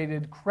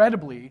demonstrated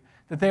credibly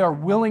that they are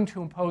willing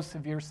to impose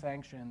severe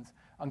sanctions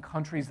on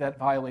countries that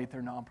violate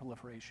their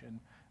non-proliferation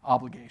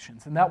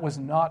obligations. And that was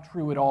not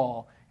true at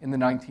all in the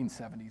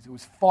 1970s. It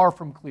was far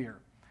from clear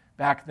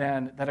back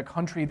then that a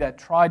country that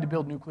tried to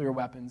build nuclear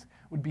weapons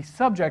would be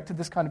subject to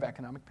this kind of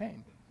economic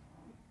pain.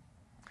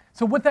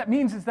 So what that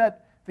means is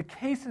that the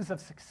cases of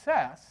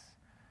success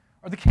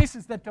are the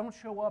cases that don't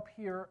show up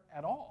here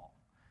at all,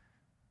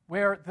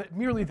 where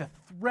merely the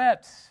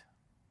threat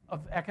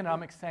of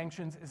economic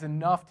sanctions is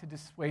enough to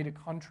dissuade a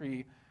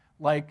country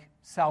like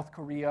South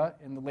Korea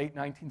in the late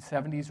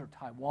 1970s or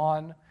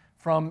Taiwan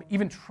from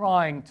even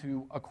trying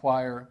to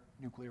acquire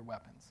nuclear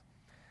weapons.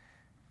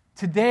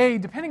 Today,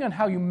 depending on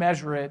how you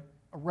measure it,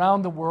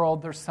 around the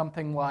world there's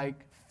something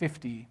like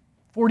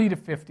 40 to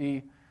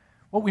 50,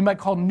 what we might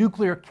call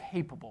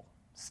nuclear-capable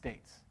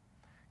states.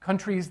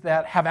 Countries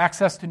that have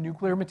access to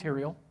nuclear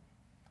material,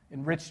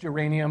 enriched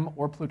uranium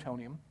or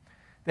plutonium.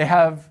 They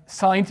have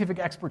scientific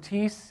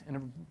expertise in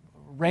a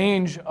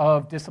range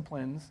of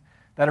disciplines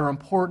that are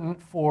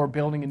important for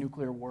building a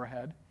nuclear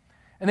warhead.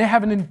 And they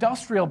have an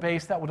industrial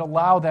base that would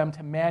allow them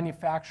to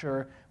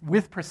manufacture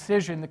with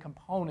precision the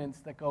components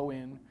that go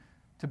in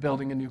to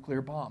building a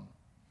nuclear bomb.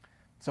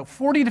 So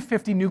 40 to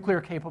 50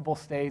 nuclear-capable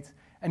states,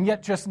 and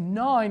yet just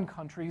 9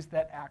 countries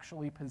that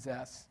actually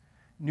possess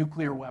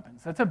nuclear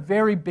weapons. That's a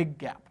very big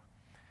gap,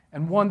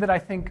 and one that I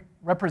think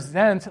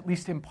represents, at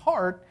least in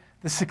part,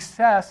 the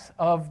success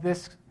of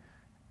this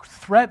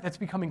threat that's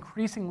become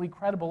increasingly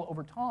credible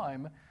over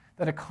time,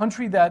 that a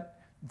country that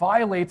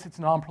violates its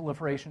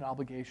non-proliferation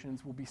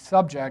obligations will be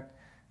subject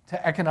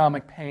to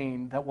economic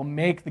pain that will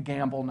make the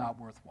gamble not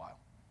worthwhile.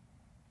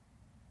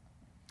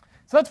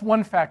 So that's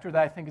one factor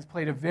that I think has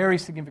played a very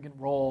significant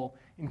role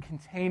in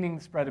containing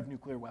the spread of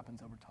nuclear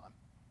weapons over time.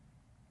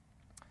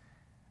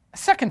 A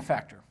second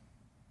factor.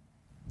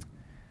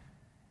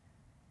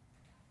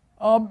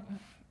 All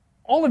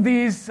of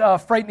these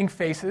frightening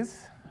faces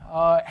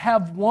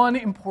have one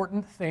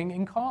important thing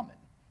in common.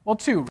 Well,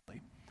 two,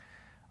 really.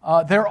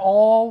 They're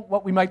all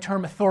what we might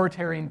term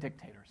authoritarian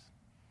dictators.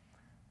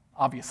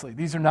 Obviously,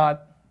 these are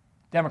not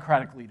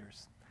democratic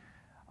leaders.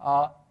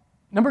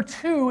 Number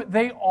two,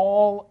 they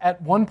all,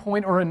 at one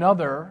point or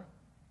another,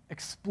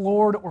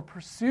 explored or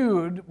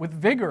pursued with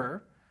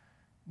vigor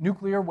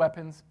nuclear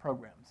weapons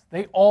programs.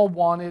 They all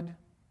wanted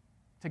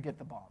to get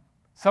the bomb.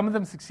 Some of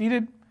them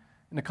succeeded.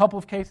 In a couple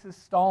of cases,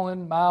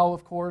 Stalin, Mao,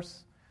 of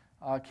course,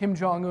 Kim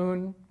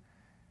Jong-un.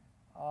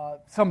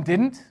 Some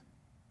didn't.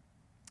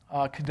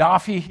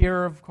 Gaddafi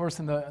here, of course,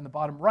 in the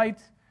bottom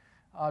right,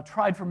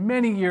 tried for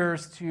many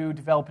years to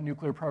develop a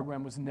nuclear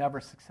program, was never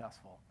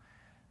successful.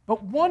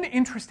 But one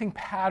interesting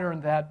pattern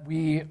that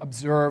we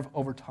observe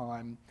over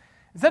time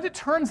is that it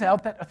turns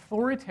out that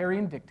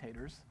authoritarian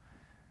dictators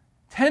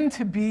tend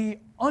to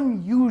be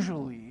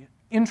unusually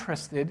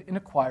interested in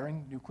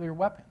acquiring nuclear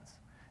weapons.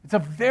 It's a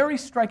very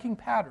striking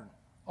pattern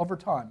over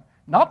time.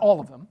 Not all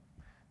of them.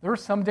 There are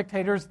some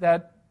dictators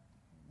that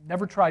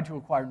never tried to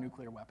acquire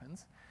nuclear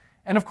weapons.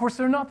 And of course,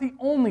 they're not the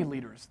only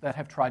leaders that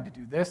have tried to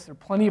do this. There are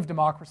plenty of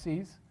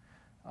democracies,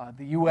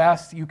 the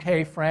US, the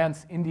UK,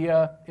 France,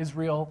 India,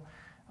 Israel,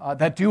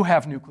 that do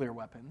have nuclear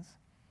weapons.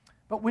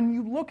 But when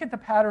you look at the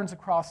patterns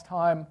across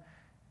time,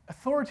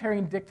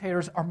 authoritarian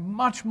dictators are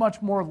much,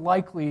 much more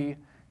likely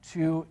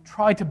to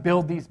try to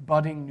build these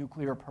budding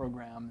nuclear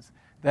programs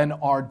than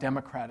are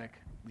democratic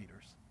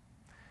leaders.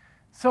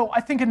 So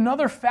I think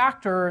another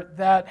factor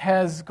that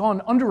has gone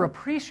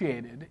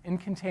underappreciated in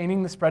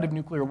containing the spread of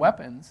nuclear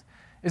weapons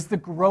is the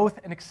growth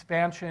and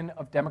expansion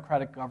of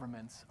democratic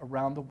governments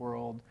around the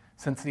world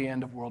since the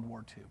end of World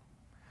War II,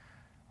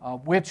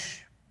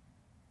 which,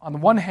 on the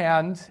one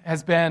hand,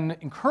 has been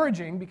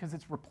encouraging because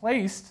it's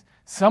replaced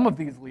some of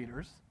these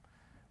leaders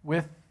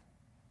with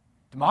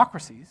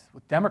democracies,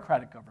 with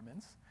democratic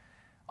governments.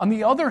 On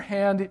the other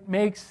hand, it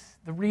makes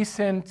the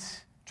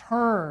recent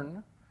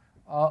turn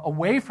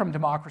away from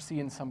democracy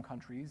in some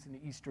countries, in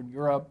Eastern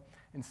Europe,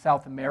 in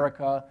South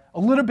America, a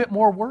little bit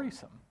more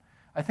worrisome.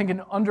 I think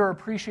an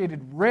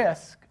underappreciated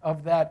risk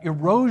of that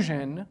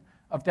erosion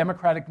of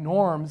democratic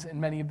norms in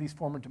many of these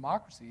former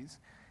democracies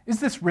is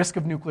this risk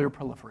of nuclear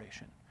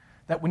proliferation.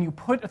 That when you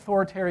put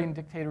authoritarian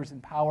dictators in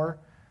power,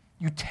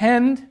 you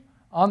tend,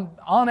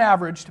 on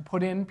average, to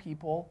put in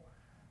people,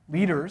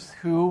 leaders,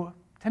 who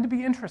tend to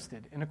be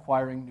interested in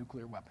acquiring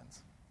nuclear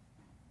weapons.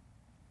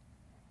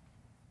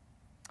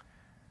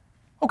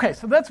 Okay,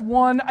 so that's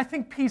one, I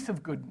think, piece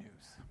of good news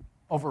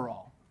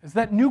overall, is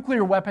that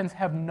nuclear weapons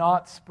have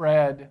not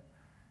spread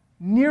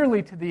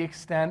nearly to the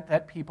extent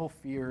that people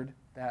feared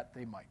that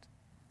they might.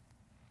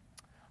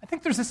 I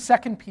think there's a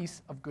second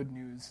piece of good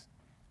news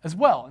as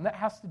well, and that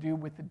has to do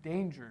with the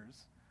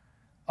dangers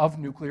of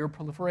nuclear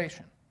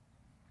proliferation.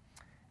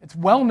 It's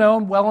well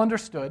known, well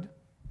understood,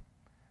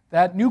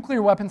 that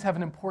nuclear weapons have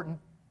an important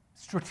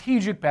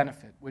strategic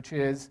benefit, which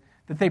is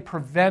that they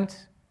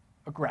prevent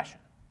aggression.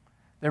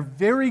 They're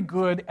very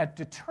good at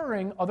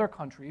deterring other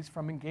countries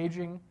from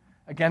engaging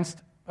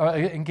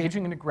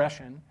in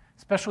aggression,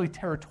 especially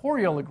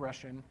territorial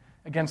aggression,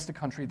 against a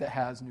country that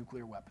has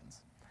nuclear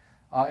weapons.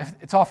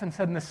 It's often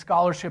said in the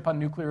scholarship on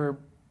nuclear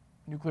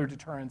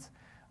deterrence,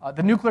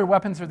 the nuclear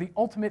weapons are the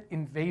ultimate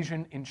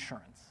invasion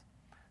insurance,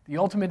 the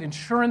ultimate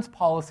insurance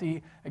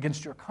policy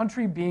against your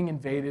country being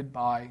invaded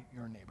by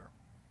your neighbor.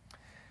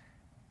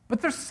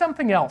 But there's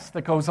something else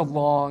that goes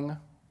along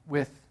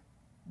with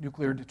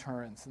nuclear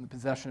deterrence and the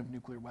possession of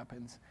nuclear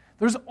weapons.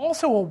 There's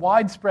also a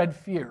widespread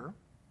fear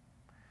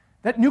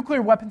that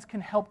nuclear weapons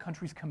can help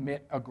countries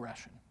commit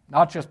aggression,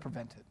 not just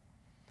prevent it.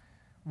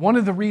 One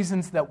of the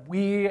reasons that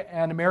we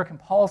and American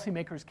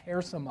policymakers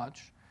care so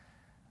much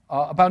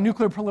about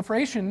nuclear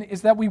proliferation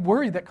is that we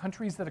worry that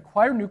countries that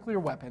acquire nuclear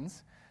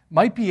weapons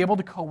might be able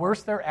to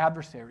coerce their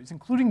adversaries,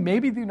 including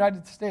maybe the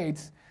United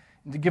States,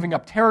 into giving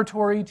up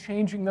territory,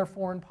 changing their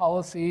foreign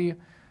policy,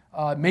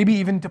 maybe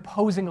even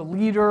deposing a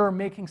leader or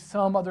making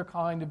some other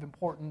kind of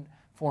important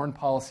foreign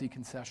policy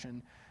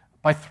concession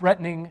by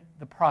threatening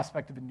the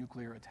prospect of a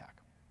nuclear attack.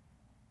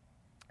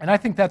 And I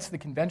think that's the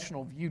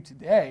conventional view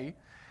today.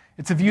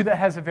 It's a view that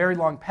has a very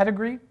long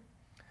pedigree.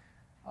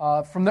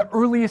 From the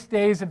earliest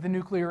days of the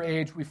nuclear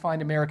age, we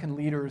find American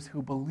leaders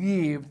who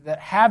believed that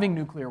having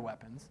nuclear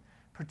weapons,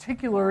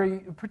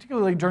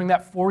 particularly during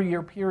that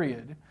 4-year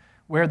period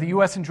where the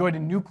U.S. enjoyed a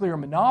nuclear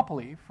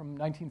monopoly from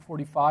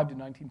 1945 to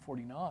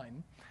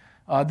 1949,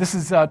 this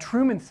is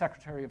Truman's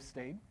Secretary of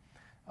State,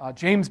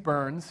 James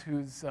Burns,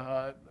 who's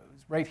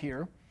right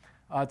here.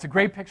 It's a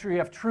great picture. You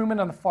have Truman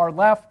on the far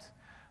left,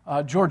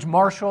 George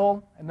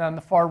Marshall, and then on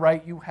the far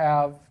right you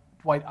have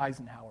Dwight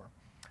Eisenhower.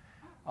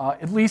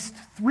 At least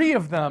 3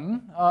 of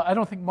them, I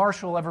don't think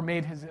Marshall ever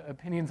made his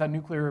opinions on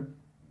nuclear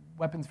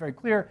weapons very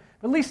clear,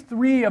 but at least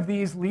 3 of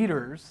these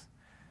leaders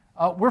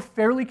were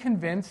fairly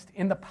convinced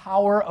in the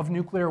power of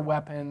nuclear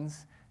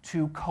weapons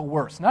to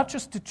coerce, not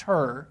just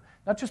deter,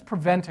 not just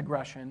prevent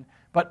aggression,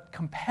 but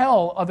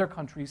compel other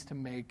countries to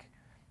make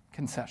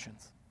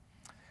concessions.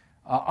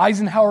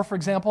 Eisenhower, for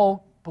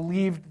example,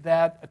 believed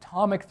that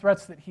atomic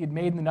threats that he had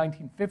made in the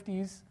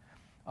 1950s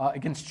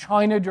against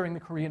China during the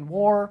Korean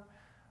War,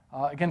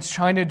 against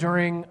China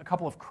during a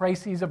couple of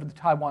crises over the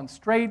Taiwan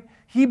Strait,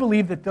 he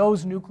believed that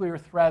those nuclear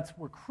threats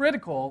were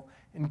critical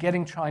in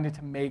getting China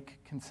to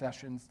make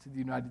concessions to the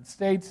United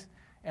States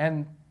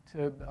and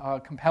to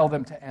compel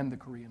them to end the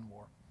Korean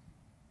War.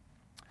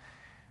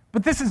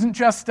 But this isn't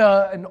just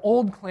an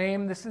old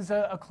claim. This is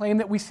a claim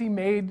that we see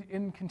made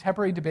in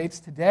contemporary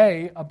debates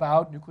today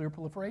about nuclear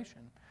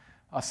proliferation.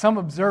 Some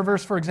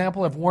observers, for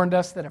example, have warned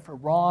us that if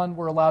Iran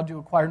were allowed to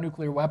acquire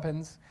nuclear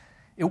weapons,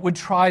 it would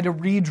try to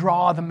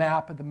redraw the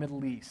map of the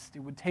Middle East. It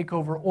would take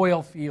over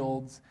oil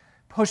fields,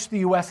 push the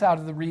U.S. out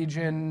of the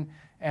region,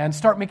 and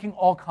start making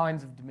all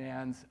kinds of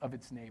demands of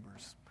its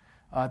neighbors.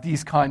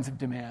 These kinds of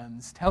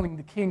demands, telling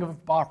the king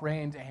of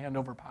Bahrain to hand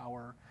over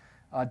power,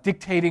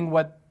 dictating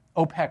what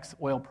OPEC's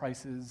oil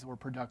prices or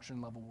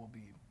production level will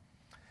be.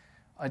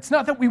 It's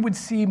not that we would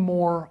see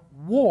more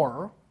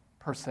war,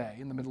 per se,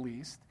 in the Middle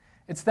East.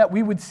 It's that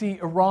we would see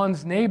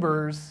Iran's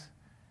neighbors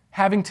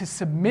having to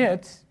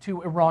submit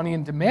to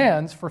Iranian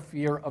demands for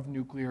fear of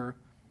nuclear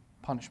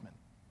punishment.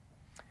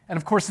 And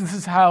of course, this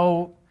is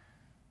how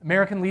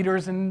American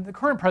leaders in the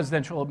current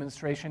presidential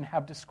administration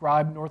have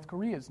described North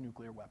Korea's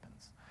nuclear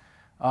weapons.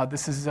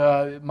 This is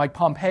Mike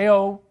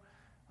Pompeo,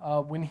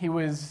 when he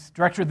was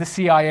director of the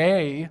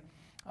CIA,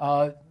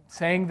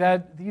 saying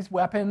that these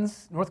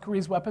weapons, North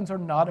Korea's weapons, are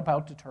not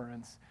about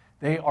deterrence.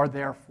 They are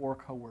there for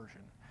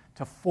coercion,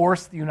 to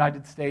force the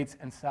United States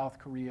and South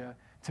Korea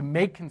to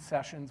make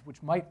concessions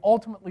which might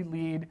ultimately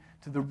lead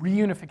to the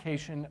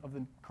reunification of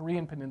the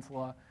Korean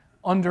Peninsula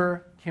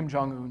under Kim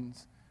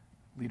Jong-un's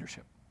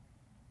leadership.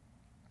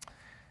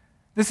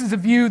 This is a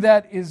view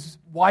that is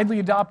widely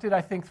adopted,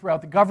 I think, throughout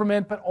the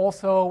government, but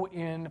also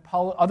in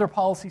other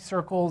policy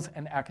circles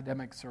and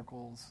academic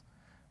circles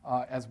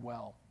as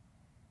well.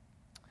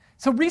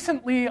 So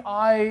recently,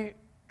 I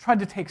tried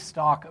to take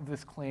stock of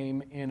this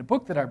claim in a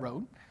book that I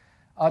wrote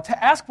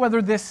to ask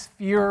whether this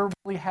fear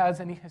really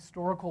has any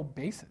historical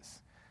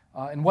basis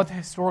and what the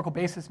historical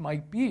basis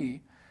might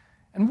be.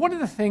 And one of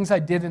the things I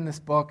did in this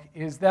book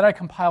is that I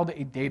compiled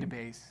a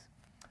database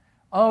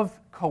of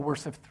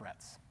coercive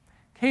threats.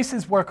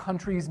 cases where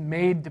countries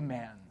made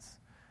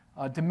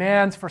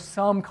demands for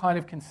some kind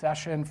of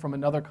concession from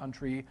another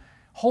country,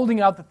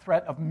 holding out the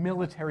threat of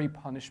military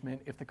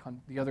punishment if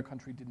the other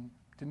country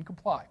didn't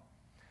comply.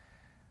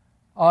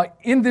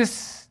 In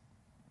this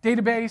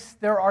database,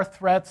 there are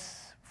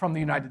threats from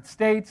the United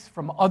States,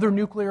 from other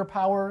nuclear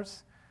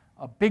powers,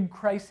 big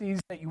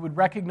crises that you would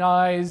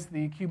recognize,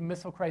 the Cuban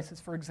Missile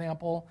Crisis, for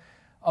example,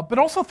 but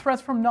also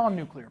threats from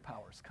non-nuclear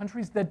powers,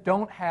 countries that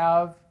don't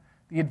have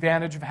the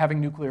advantage of having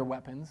nuclear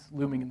weapons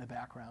looming in the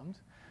background,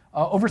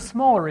 over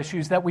smaller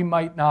issues that we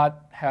might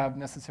not have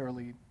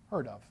necessarily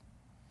heard of.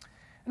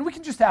 And we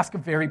can just ask a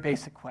very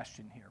basic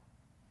question here,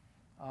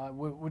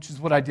 which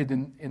is what I did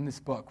in this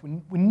book.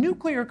 When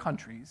nuclear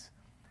countries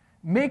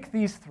make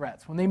these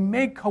threats, when they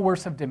make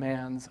coercive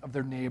demands of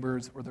their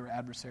neighbors or their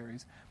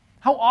adversaries,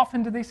 how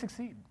often do they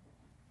succeed?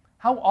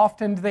 How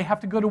often do they have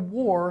to go to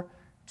war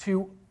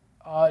to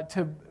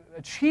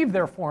achieve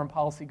their foreign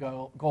policy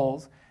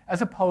goals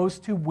as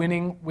opposed to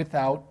winning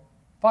without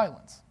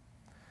violence?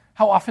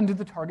 How often do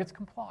the targets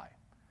comply,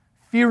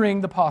 fearing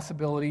the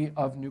possibility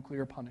of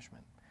nuclear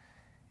punishment?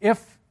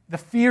 If the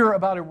fear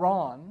about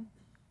Iran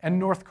and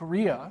North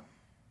Korea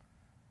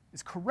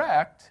is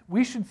correct,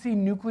 we should see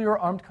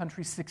nuclear-armed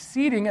countries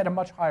succeeding at a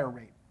much higher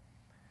rate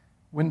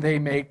when they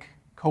make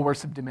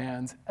coercive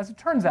demands. As it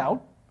turns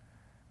out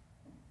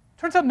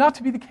not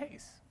to be the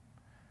case.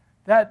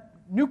 That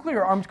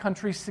nuclear-armed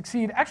countries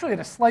succeed actually at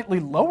a slightly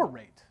lower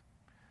rate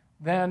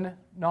than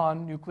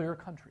non-nuclear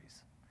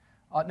countries.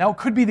 Now, it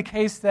could be the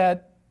case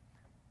that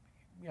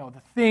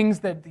the things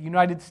that the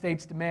United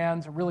States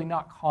demands are really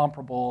not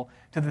comparable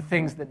to the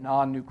things that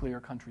non-nuclear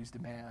countries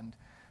demand,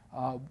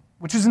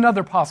 which is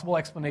another possible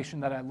explanation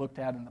that I looked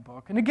at in the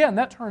book. And again,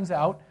 that turns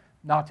out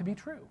not to be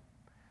true.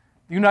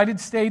 The United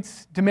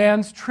States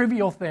demands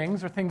trivial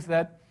things, or things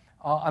that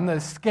on the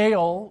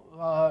scale,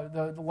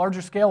 the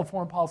larger scale of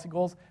foreign policy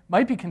goals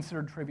might be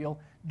considered trivial,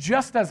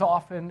 just as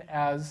often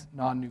as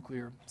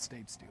non-nuclear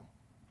states do.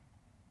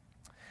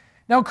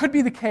 Now, it could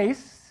be the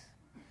case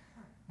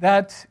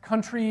that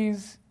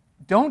countries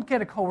don't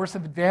get a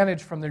coercive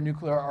advantage from their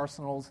nuclear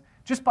arsenals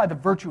just by the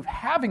virtue of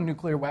having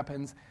nuclear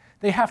weapons.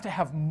 They have to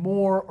have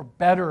more or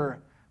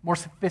better, more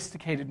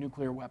sophisticated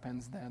nuclear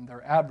weapons than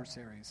their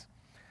adversaries.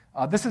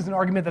 This is an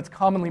argument that's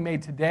commonly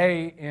made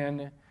today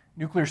in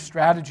nuclear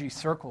strategy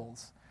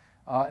circles,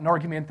 an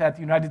argument that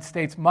the United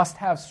States must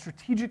have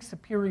strategic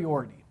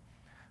superiority,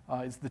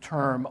 is the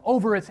term,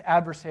 over its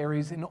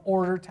adversaries in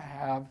order to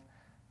have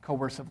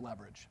coercive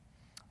leverage.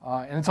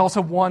 And it's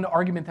also one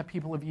argument that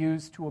people have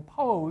used to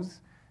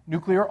oppose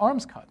nuclear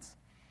arms cuts.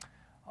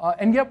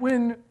 And yet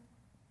when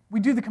we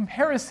do the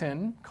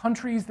comparison,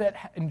 countries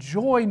that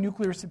enjoy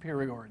nuclear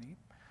superiority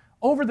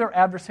over their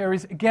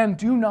adversaries, again,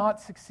 do not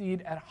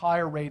succeed at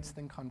higher rates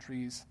than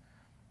countries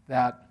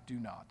that do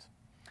not.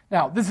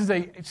 Now, this is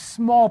a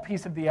small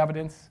piece of the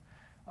evidence.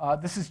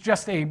 This is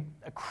just a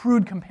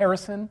crude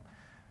comparison.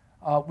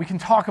 We can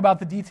talk about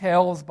the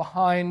details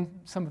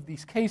behind some of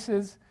these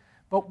cases,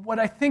 but what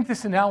I think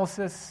this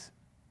analysis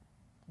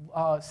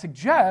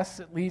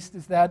suggests, at least,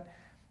 is that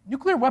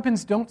nuclear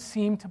weapons don't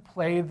seem to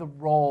play the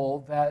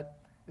role that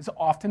is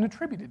often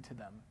attributed to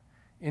them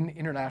in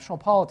international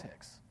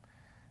politics.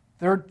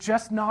 They're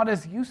just not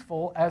as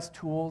useful as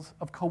tools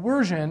of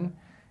coercion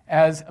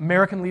as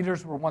American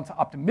leaders were once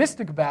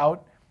optimistic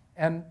about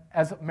and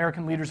as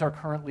American leaders are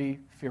currently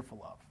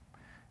fearful of.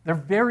 They're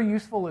very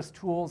useful as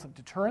tools of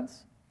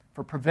deterrence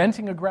for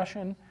preventing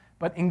aggression,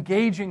 but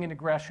engaging in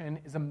aggression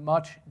is a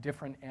much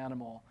different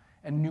animal,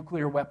 and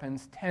nuclear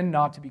weapons tend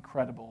not to be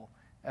credible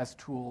as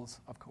tools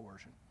of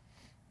coercion.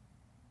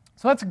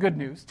 So that's good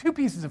news. Two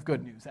pieces of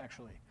good news,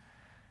 actually.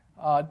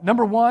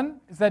 Number one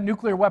is that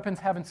nuclear weapons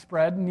haven't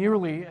spread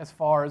nearly as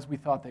far as we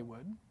thought they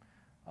would,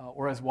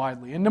 or as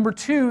widely. And number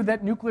two,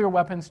 that nuclear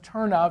weapons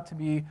turn out to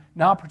be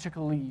not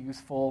particularly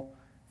useful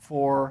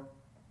for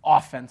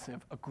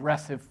offensive,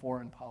 aggressive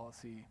foreign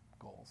policy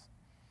goals.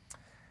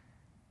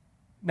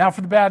 Now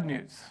for the bad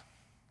news.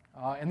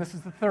 And this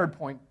is the third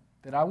point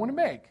that I want to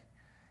make.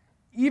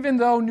 Even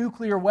though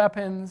nuclear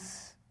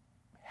weapons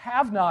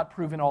have not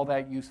proven all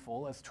that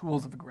useful as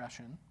tools of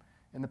aggression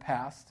in the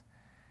past,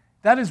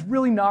 that is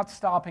really not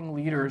stopping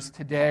leaders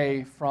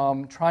today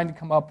from trying to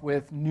come up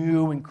with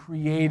new and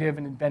creative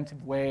and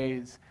inventive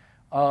ways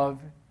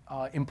of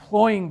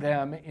employing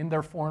them in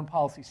their foreign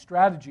policy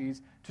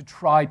strategies to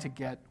try to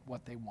get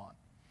what they want.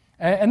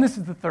 And this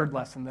is the third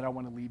lesson that I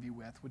want to leave you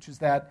with, which is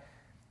that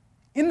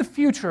in the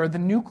future, the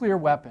nuclear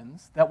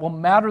weapons that will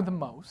matter the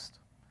most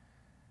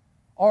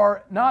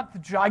are not the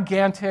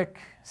gigantic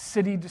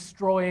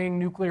city-destroying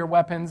nuclear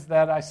weapons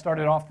that I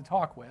started off the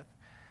talk with.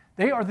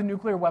 They are the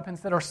nuclear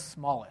weapons that are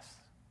smallest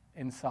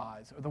in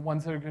size, or the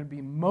ones that are going to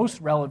be most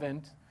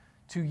relevant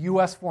to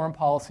U.S. foreign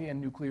policy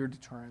and nuclear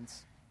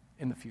deterrence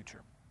in the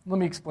future. Let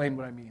me explain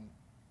what I mean.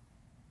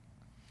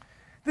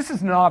 This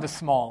is not a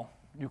small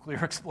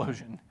nuclear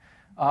explosion.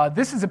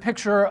 This is a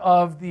picture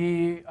of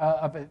the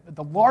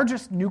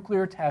largest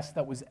nuclear test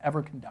that was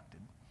ever conducted.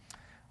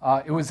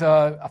 It was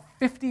a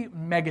 50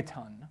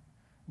 megaton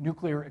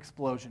nuclear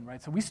explosion,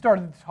 right? So we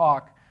started the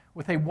talk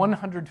with a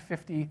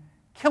 150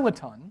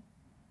 kiloton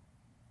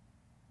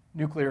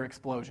nuclear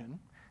explosion.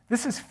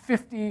 This is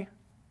 50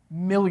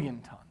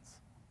 million tons,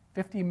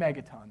 50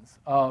 megatons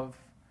of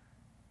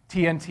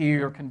TNT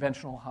or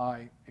conventional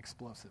high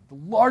explosive. The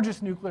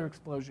largest nuclear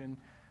explosion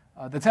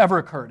that's ever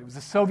occurred. It was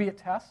a Soviet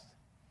test,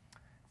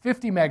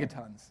 50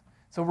 megatons.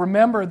 So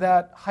remember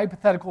that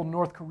hypothetical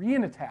North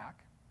Korean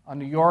attack on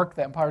New York,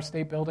 the Empire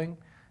State Building,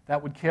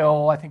 that would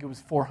kill, I think it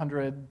was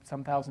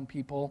 400-some thousand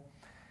people.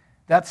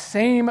 That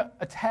same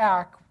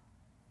attack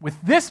with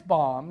this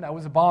bomb, that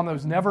was a bomb that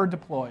was never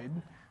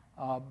deployed,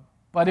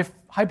 but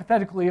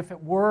hypothetically, if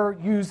it were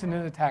used in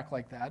an attack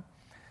like that,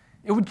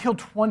 it would kill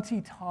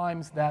 20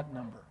 times that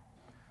number,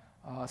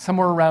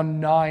 somewhere around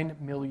 9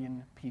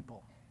 million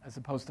people, as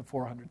opposed to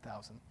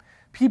 400,000.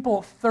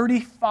 People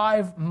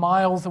 35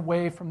 miles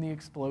away from the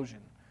explosion,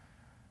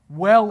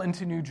 well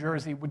into New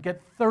Jersey, would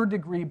get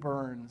third-degree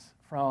burns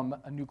from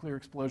a nuclear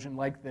explosion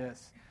like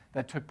this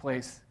that took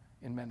place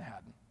in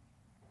Manhattan.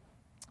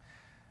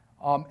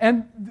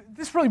 And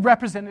this really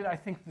represented, I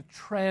think, the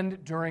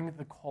trend during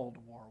the Cold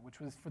War, which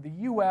was for the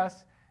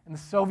U.S. and the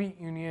Soviet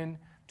Union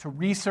to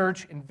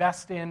research,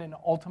 invest in, and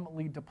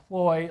ultimately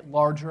deploy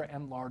larger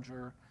and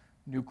larger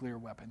nuclear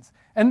weapons.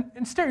 And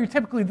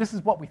stereotypically, this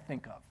is what we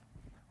think of,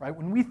 right?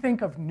 When we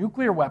think of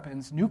nuclear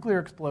weapons, nuclear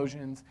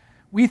explosions,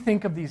 we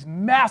think of these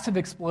massive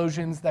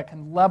explosions that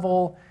can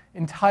level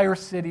entire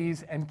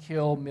cities and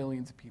kill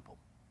millions of people.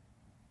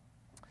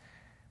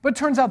 But it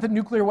turns out that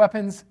nuclear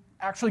weapons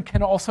actually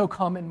can also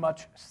come in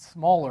much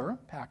smaller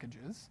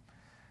packages.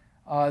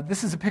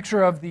 This is a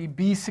picture of the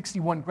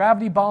B-61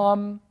 gravity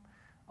bomb,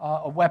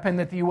 a weapon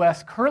that the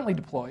U.S. currently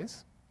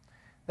deploys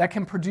that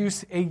can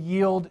produce a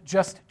yield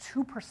just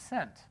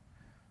 2%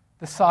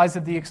 the size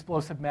of the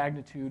explosive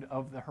magnitude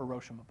of the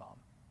Hiroshima bomb.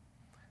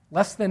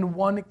 Less than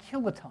 1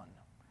 kiloton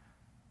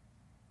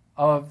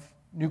of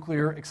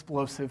nuclear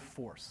explosive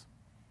force.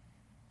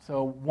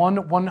 So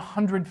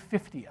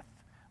 1/150th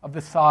of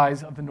the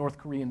size of the North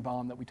Korean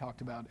bomb that we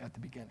talked about at the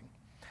beginning.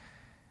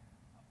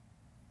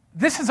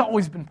 This has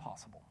always been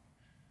possible.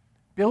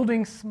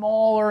 Building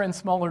smaller and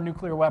smaller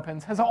nuclear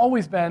weapons has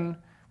always been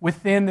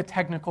within the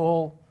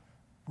technical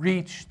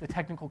reach, the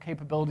technical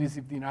capabilities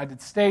of the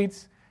United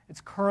States. It's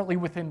currently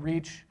within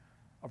reach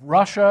of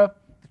Russia.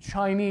 The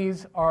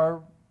Chinese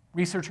are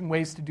researching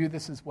ways to do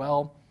this as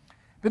well.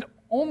 But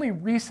only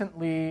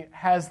recently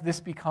has this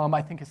become,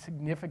 I think, a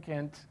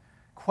significant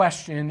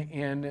question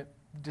in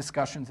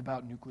discussions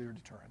about nuclear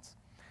deterrence.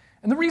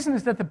 And the reason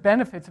is that the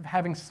benefits of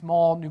having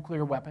small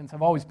nuclear weapons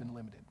have always been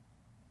limited.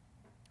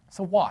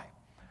 So why?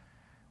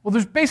 Well,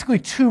 there's basically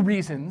two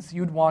reasons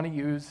you'd want to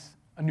use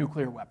a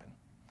nuclear weapon.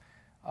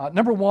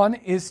 Number one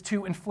is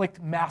to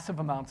inflict massive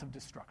amounts of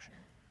destruction.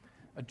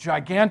 A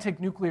gigantic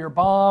nuclear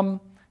bomb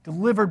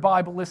delivered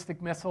by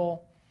ballistic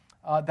missile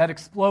that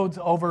explodes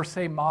over,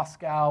 say,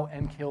 Moscow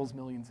and kills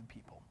millions of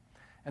people.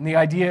 And the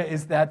idea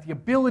is that the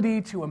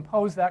ability to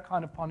impose that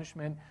kind of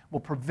punishment will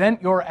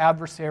prevent your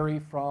adversary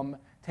from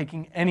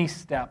taking any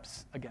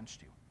steps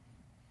against you.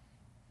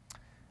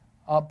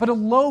 But a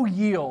low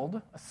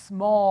yield, a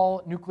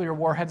small nuclear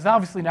warhead is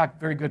obviously not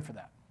very good for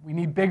that. We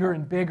need bigger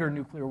and bigger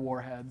nuclear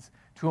warheads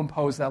to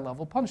impose that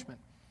level of punishment.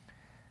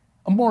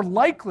 A more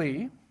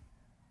likely,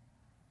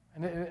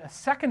 and a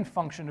second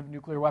function of a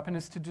nuclear weapon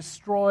is to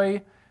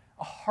destroy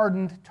a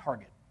hardened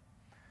target.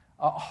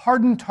 A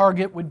hardened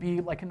target would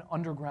be like an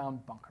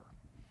underground bunker,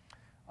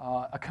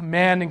 a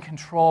command and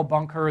control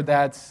bunker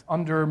that's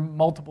under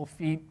multiple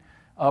feet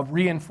of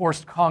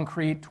reinforced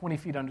concrete 20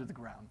 feet under the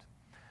ground,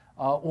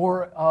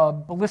 or a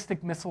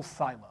ballistic missile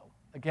silo,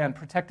 again,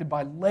 protected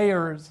by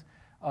layers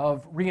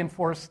of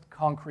reinforced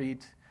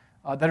concrete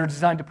that are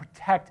designed to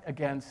protect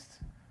against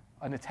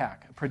an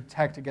attack,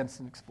 protect against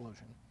an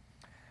explosion.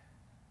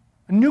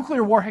 A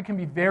nuclear warhead can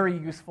be very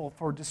useful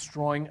for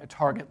destroying a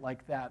target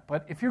like that,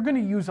 but if you're going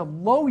to use a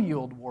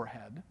low-yield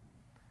warhead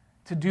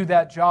to do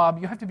that job,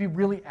 you have to be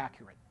really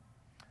accurate.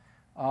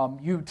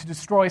 To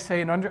destroy,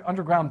 say, an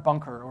underground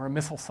bunker or a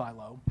missile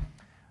silo,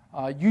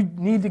 you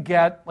need to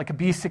get like a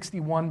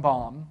B-61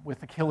 bomb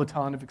with a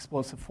kiloton of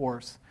explosive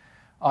force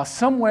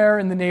somewhere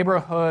in the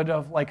neighborhood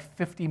of like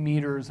 50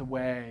 meters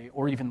away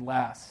or even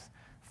less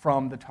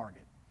from the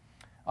target.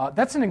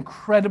 That's an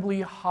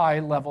incredibly high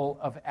level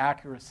of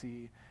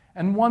accuracy,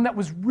 and one that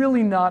was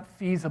really not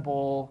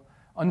feasible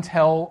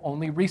until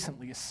only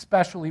recently,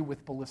 especially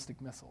with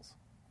ballistic missiles.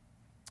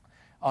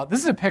 This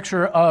is a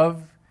picture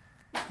of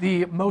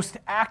the most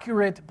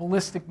accurate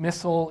ballistic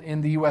missile in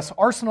the U.S.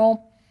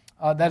 arsenal.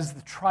 That is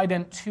the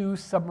Trident II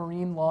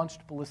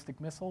submarine-launched ballistic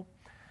missile.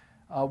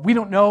 We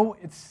don't know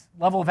its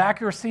level of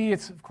accuracy.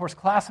 It's, of course,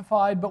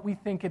 classified, but we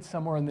think it's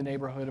somewhere in the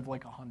neighborhood of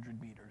like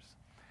 100 meters.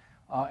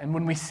 And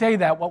when we say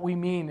that, what we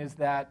mean is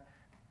that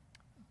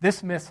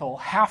this missile,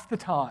 half the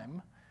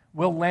time,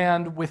 will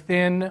land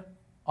within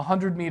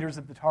 100 meters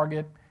of the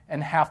target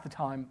and half the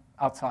time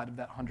outside of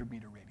that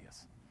 100-meter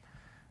radius.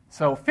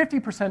 So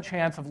 50%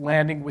 chance of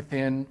landing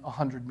within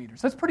 100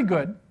 meters. That's pretty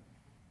good.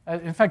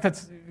 In fact,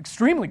 that's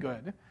extremely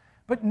good,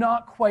 but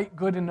not quite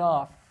good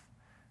enough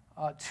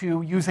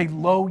to use a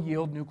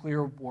low-yield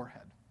nuclear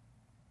warhead.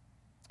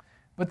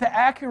 But the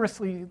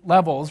accuracy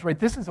levels, right,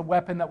 this is a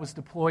weapon that was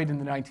deployed in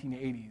the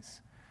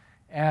 1980s.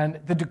 And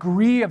the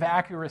degree of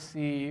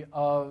accuracy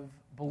of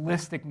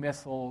ballistic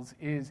missiles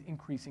is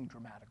increasing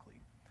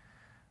dramatically.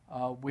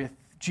 With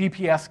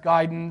GPS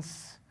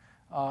guidance,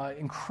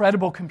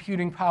 incredible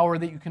computing power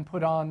that you can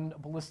put on a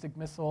ballistic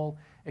missile,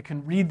 it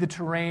can read the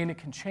terrain, it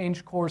can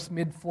change course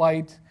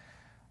mid-flight.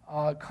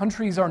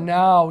 Countries are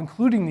now,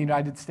 including the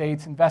United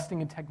States,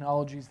 investing in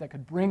technologies that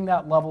could bring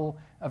that level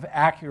of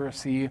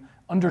accuracy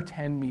under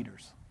 10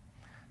 meters.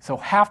 So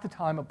half the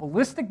time, a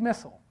ballistic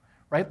missile,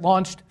 right,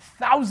 launched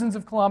thousands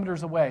of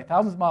kilometers away,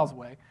 thousands of miles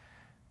away,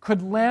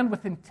 could land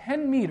within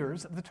 10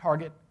 meters of the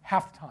target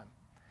half the time.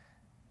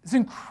 It's an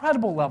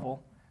incredible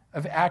level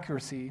of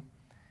accuracy.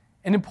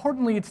 And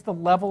importantly, it's the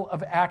level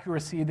of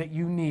accuracy that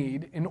you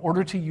need in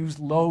order to use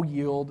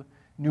low-yield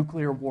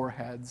nuclear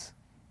warheads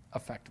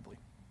effectively.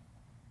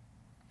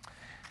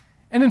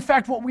 And in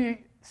fact, what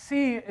we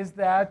see is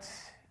that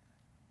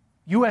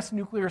U.S.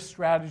 nuclear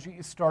strategy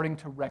is starting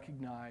to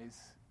recognize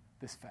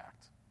this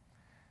fact.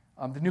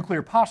 The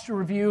Nuclear Posture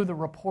Review, the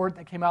report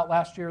that came out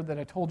last year that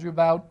I told you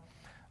about,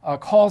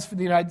 calls for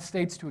the United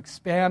States to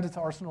expand its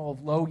arsenal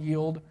of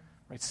low-yield,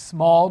 right,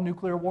 small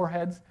nuclear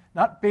warheads,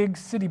 not big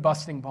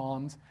city-busting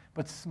bombs,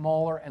 but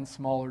smaller and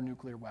smaller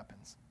nuclear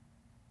weapons.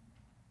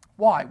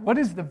 Why? What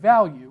is the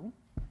value?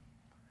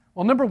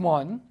 Well, number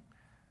one,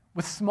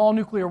 with small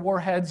nuclear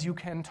warheads, you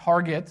can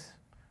target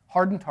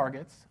hardened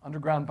targets,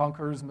 underground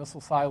bunkers, missile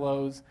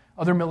silos,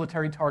 other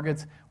military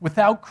targets,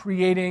 without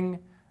creating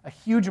a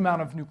huge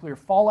amount of nuclear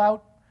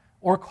fallout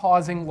or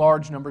causing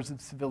large numbers of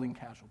civilian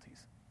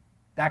casualties.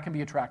 That can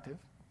be attractive.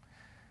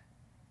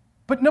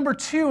 But number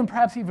two, and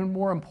perhaps even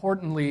more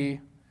importantly,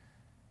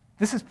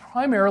 this is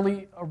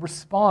primarily a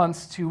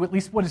response to at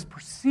least what is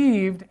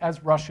perceived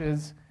as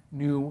Russia's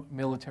new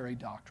military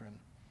doctrine.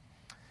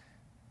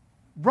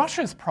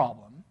 Russia's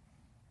problem,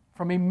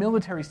 from a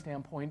military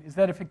standpoint, is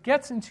that if it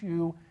gets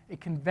into a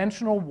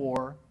conventional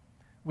war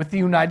with the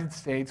United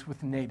States,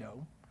 with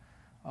NATO,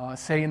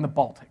 say in the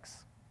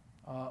Baltics,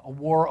 a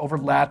war over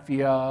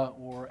Latvia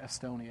or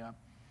Estonia,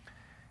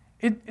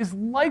 it is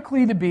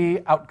likely to be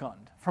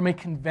outgunned from a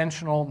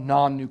conventional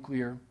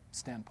non-nuclear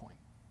standpoint.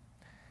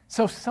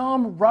 So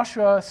some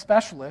Russia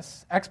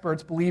specialists,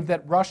 experts, believe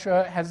that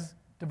Russia has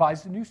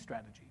devised a new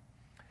strategy,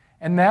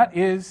 and that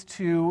is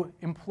to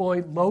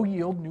employ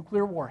low-yield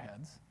nuclear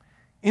warheads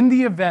in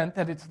the event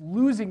that it's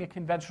losing a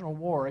conventional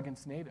war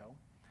against NATO,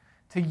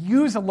 to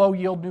use a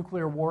low-yield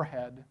nuclear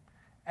warhead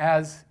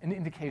as an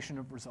indication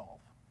of resolve,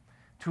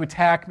 to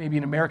attack maybe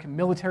an American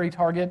military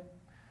target,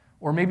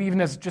 or maybe even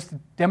as just a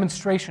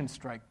demonstration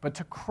strike, but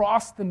to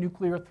cross the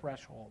nuclear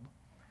threshold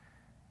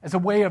as a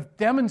way of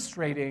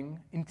demonstrating,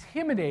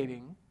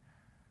 intimidating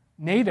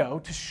NATO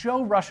to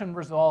show Russian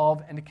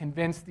resolve and to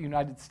convince the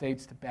United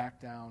States to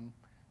back down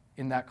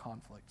in that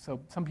conflict. So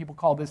some people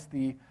call this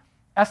the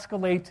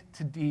escalate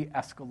to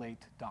de-escalate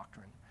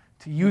doctrine,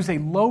 to use a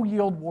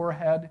low-yield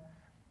warhead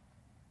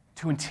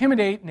to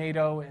intimidate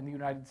NATO and the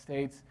United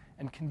States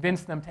and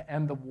convince them to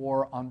end the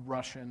war on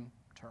Russian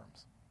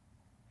terms.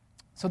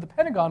 So the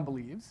Pentagon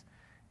believes,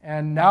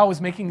 and now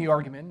is making the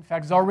argument, in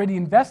fact is already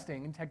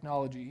investing in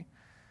technology,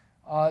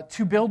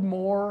 to build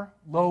more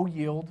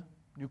low-yield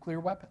nuclear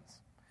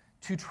weapons,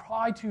 to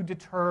try to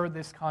deter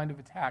this kind of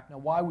attack. Now,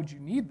 why would you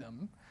need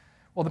them?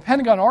 Well, the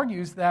Pentagon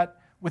argues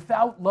that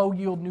without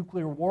low-yield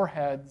nuclear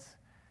warheads,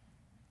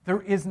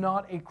 there is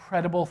not a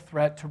credible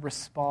threat to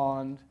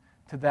respond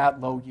to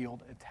that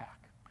low-yield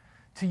attack.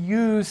 To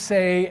use,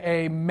 say,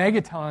 a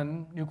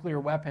megaton nuclear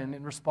weapon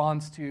in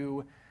response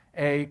to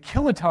a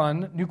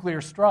kiloton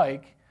nuclear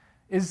strike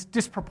is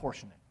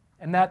disproportionate.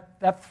 And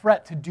that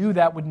threat to do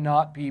that would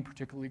not be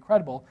particularly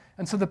credible.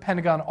 And so the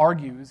Pentagon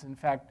argues, in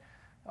fact,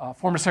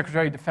 former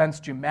Secretary of Defense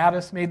Jim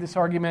Mattis made this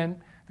argument,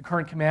 the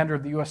current commander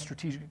of the U.S.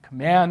 Strategic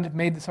Command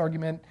made this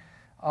argument,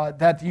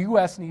 that the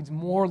U.S. needs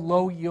more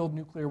low-yield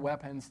nuclear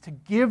weapons to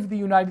give the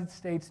United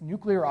States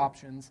nuclear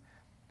options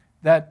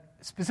that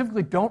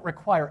specifically don't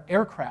require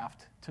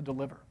aircraft to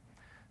deliver.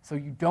 So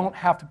you don't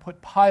have to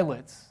put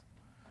pilots,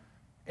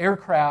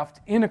 aircraft,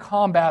 in a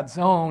combat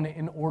zone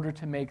in order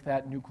to make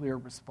that nuclear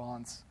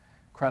response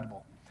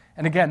credible.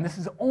 And again, this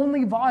is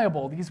only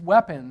viable, these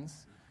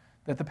weapons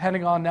that the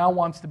Pentagon now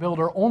wants to build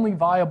are only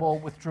viable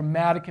with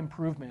dramatic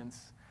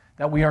improvements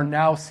that we are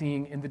now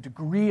seeing in the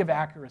degree of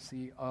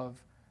accuracy of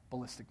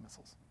ballistic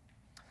missiles.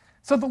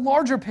 So the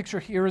larger picture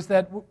here is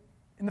that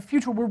in the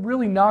future, we're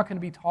really not going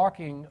to be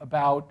talking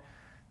about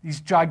these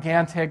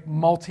gigantic,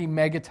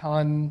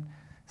 multi-megaton,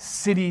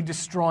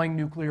 city-destroying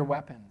nuclear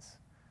weapons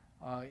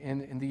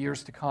in the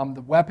years to come.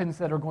 The weapons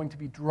that are going to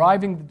be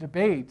driving the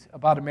debate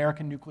about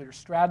American nuclear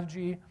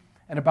strategy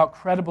and about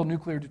credible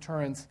nuclear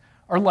deterrence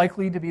are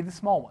likely to be the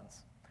small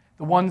ones,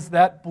 the ones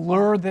that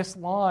blur this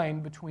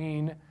line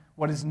between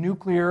what is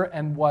nuclear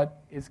and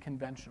what is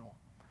conventional.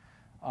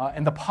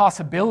 And the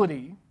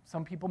possibility,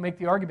 some people make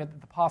the argument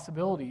that the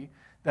possibility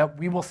that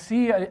we will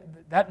see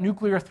that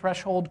nuclear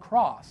threshold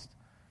crossed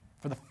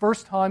for the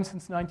first time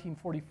since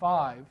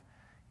 1945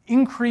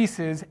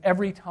 increases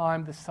every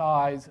time the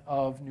size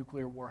of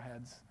nuclear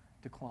warheads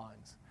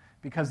declines,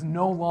 because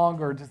no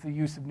longer does the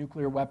use of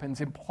nuclear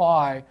weapons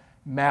imply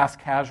mass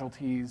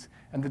casualties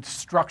and the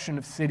destruction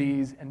of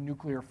cities and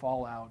nuclear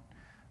fallout.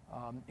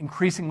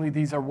 Increasingly,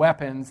 these are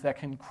weapons that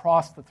can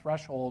cross the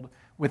threshold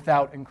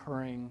without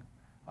incurring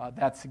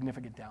that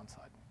significant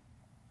downside.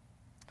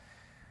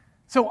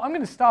 So I'm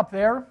going to stop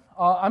there.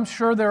 I'm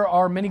sure there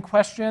are many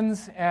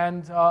questions,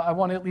 and I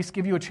want to at least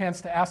give you a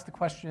chance to ask the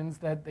questions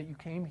that you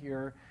came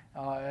here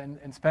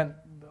and spent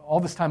all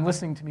this time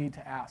listening to me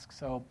to ask.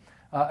 So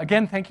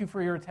again, thank you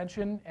for your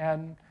attention,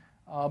 and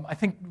I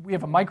think we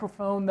have a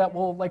microphone that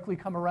will likely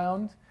come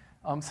around.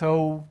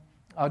 So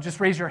just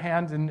raise your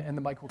hand and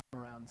the mic will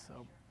come around.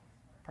 So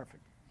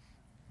perfect.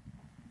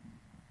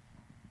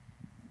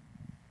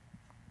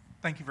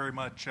 Thank you very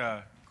much.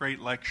 Great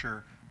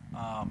lecture.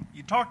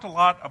 You talked a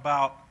lot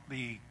about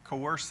the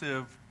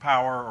coercive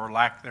power or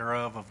lack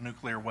thereof of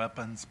nuclear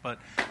weapons, but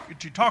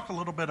could you talk a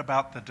little bit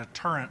about the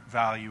deterrent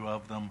value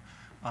of them,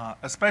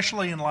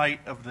 especially in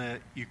light of the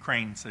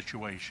Ukraine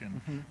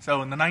situation? Mm-hmm.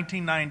 So in the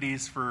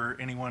 1990s, for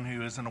anyone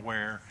who isn't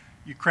aware,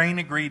 Ukraine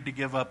agreed to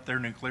give up their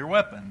nuclear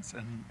weapons,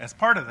 and as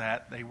part of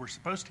that, they were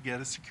supposed to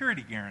get a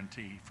security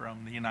guarantee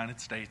from the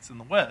United States and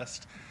the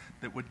West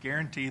that would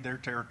guarantee their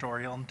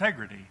territorial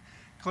integrity.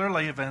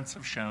 Clearly, events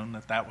have shown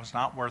that that was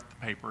not worth the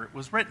paper it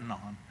was written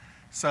on.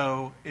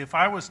 So if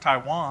I was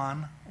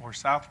Taiwan or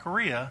South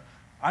Korea,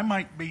 I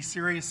might be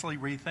seriously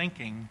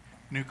rethinking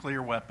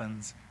nuclear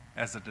weapons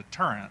as a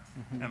deterrent,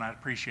 and I'd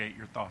appreciate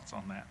your thoughts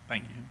on that.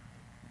 Thank you.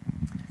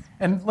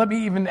 And let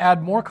me even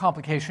add more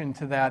complication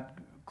to that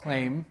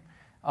claim.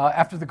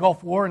 After the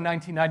Gulf War in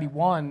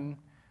 1991,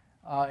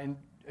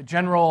 a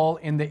general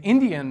in the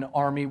Indian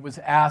Army was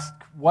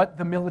asked what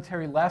the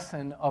military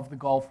lesson of the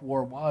Gulf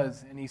War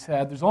was, and he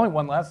said, there's only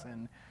one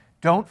lesson: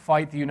 don't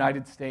fight the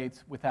United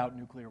States without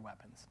nuclear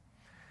weapons.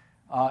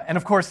 And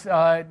of course,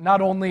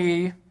 not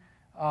only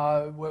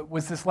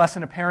was this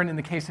lesson apparent in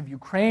the case of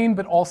Ukraine,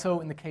 but also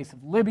in the case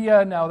of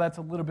Libya. Now, that's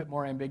a little bit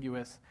more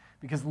ambiguous,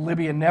 because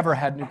Libya never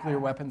had nuclear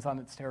weapons on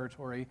its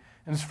territory,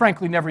 and is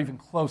frankly never even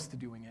close to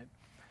doing it,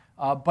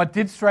 but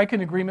did strike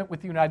an agreement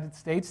with the United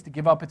States to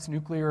give up its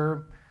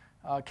nuclear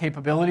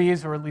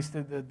capabilities, or at least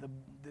the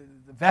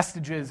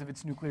vestiges of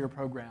its nuclear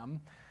program.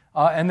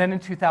 And then in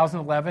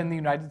 2011, the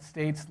United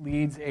States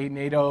leads a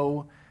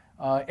NATO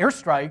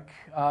airstrike,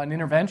 an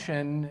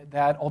intervention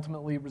that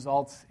ultimately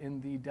results in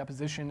the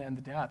deposition and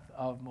the death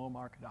of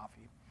Muammar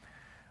Gaddafi.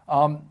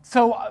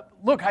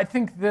 Look, I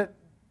think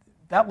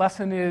that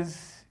lesson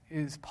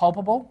is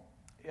palpable.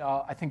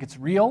 I think it's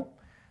real.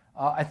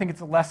 I think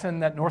it's a lesson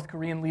that North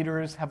Korean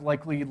leaders have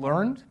likely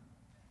learned,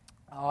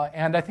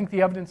 and I think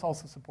the evidence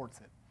also supports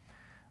it.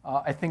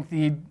 I think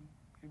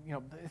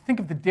think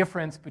of the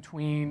difference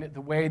between the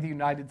way the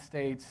United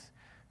States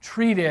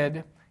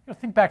treated.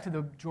 Think back to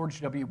the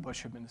George W.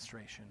 Bush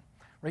administration,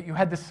 right? You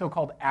had this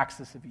so-called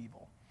axis of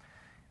evil.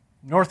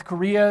 North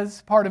Korea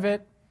is part of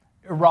it.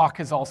 Iraq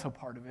is also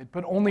part of it.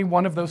 But only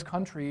one of those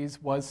countries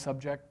was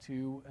subject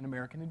to an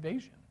American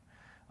invasion,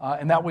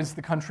 and that was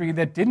the country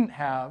that didn't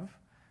have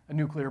a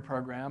nuclear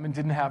program and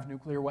didn't have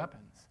nuclear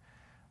weapons.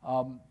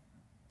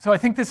 So I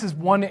think this is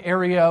one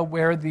area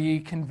where the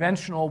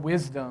conventional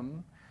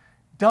wisdom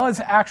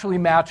does actually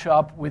match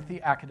up with the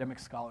academic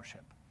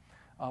scholarship,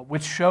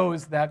 which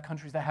shows that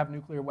countries that have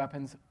nuclear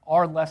weapons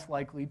are less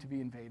likely to be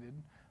invaded,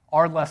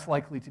 are less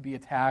likely to be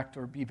attacked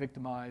or be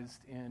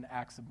victimized in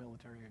acts of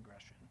military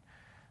aggression.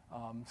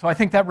 So I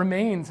think that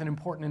remains an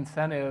important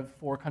incentive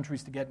for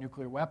countries to get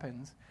nuclear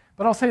weapons.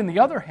 But I'll say, on the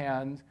other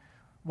hand,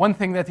 one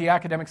thing that the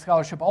academic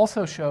scholarship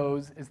also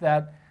shows is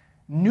that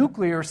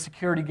nuclear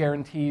security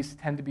guarantees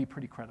tend to be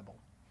pretty credible.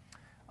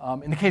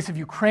 In the case of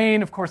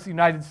Ukraine, of course, the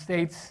United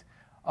States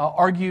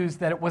argues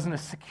that it wasn't a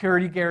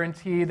security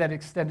guarantee that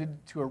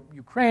extended to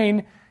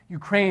Ukraine.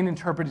 Ukraine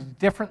interpreted it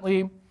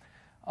differently.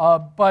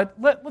 But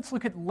let's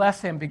look at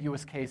less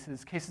ambiguous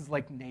cases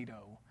like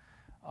NATO,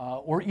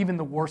 or even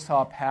the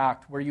Warsaw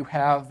Pact, where you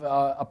have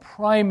a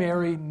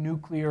primary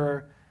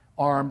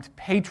nuclear-armed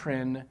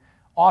patron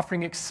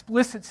offering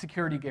explicit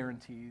security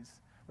guarantees,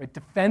 right,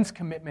 defense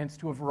commitments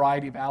to a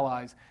variety of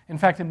allies. In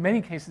fact, in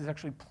many cases,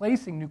 actually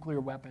placing nuclear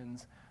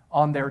weapons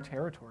on their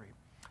territory.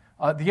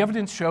 The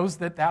evidence shows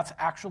that that's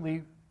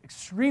actually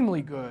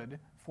extremely good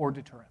for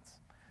deterrence.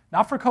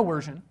 Not for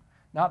coercion,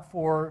 not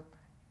for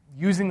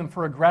using them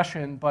for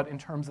aggression, but in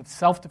terms of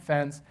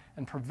self-defense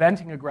and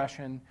preventing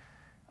aggression.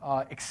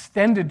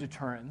 Extended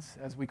deterrence,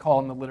 as we call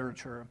in the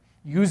literature,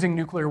 using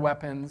nuclear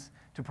weapons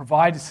to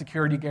provide a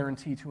security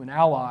guarantee to an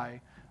ally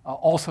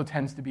also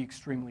tends to be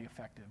extremely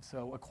effective.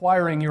 So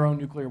acquiring your own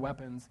nuclear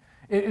weapons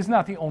is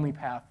not the only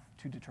path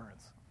to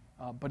deterrence,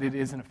 but it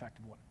is an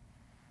effective one.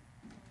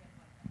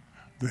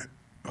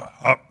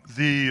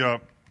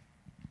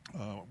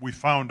 We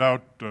found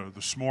out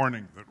this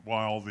morning that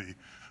while the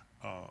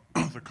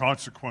the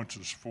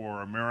consequences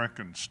for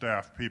American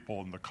staff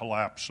people and the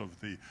collapse of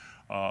the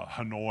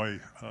Hanoi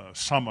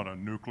summit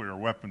on nuclear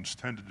weapons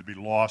tended to be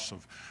loss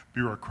of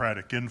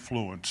bureaucratic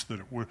influence, that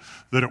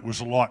it was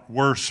a lot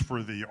worse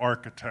for the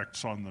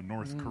architects on the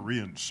North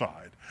Korean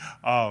side.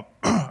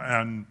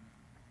 And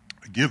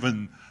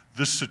given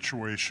this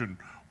situation,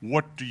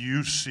 what do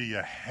you see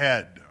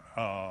ahead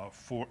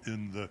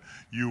in the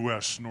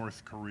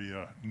U.S.-North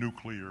Korea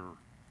nuclear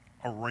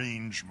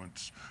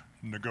arrangements,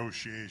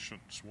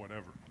 negotiations,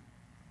 whatever?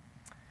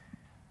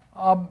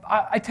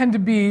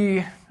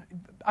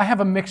 I have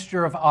a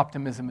mixture of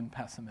optimism and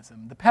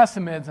pessimism. The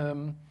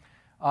pessimism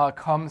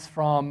comes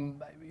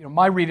from,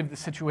 my read of the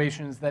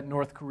situation is that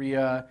North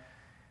Korea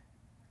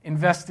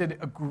invested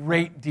a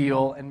great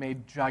deal and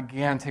made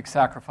gigantic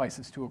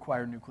sacrifices to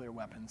acquire nuclear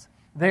weapons.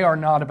 They are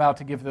not about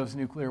to give those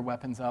nuclear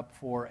weapons up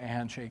for a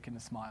handshake and a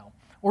smile,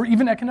 or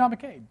even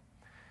economic aid.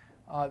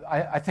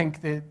 I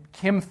think the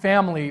Kim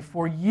family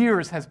for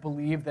years has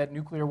believed that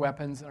nuclear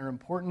weapons are an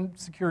important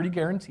security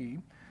guarantee,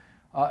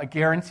 a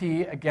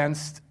guarantee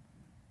against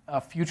a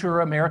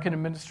future American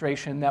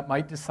administration that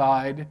might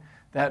decide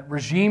that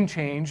regime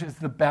change is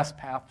the best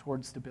path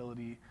towards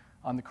stability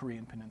on the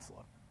Korean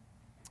Peninsula.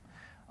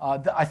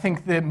 I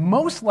think the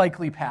most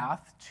likely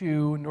path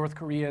to North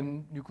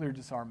Korean nuclear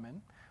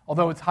disarmament,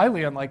 although it's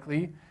highly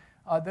unlikely,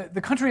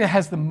 the country that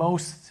has the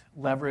most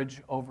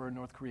leverage over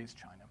North Korea is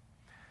China.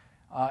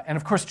 And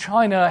of course,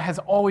 China has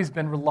always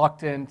been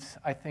reluctant,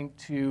 I think,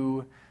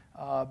 to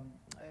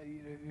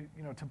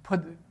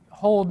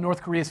hold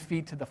North Korea's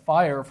feet to the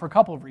fire for a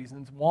couple of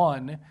reasons.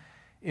 One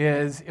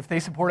is if they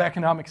support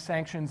economic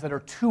sanctions that are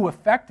too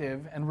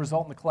effective and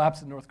result in the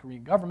collapse of the North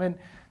Korean government,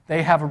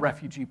 they have a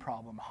refugee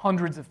problem.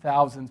 Hundreds of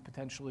thousands,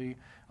 potentially,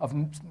 of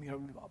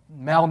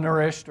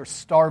malnourished or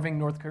starving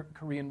North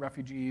Korean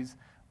refugees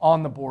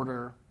on the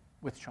border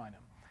with China.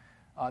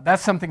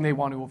 That's something they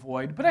want to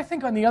avoid. But I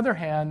think, on the other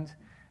hand,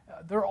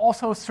 there are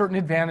also certain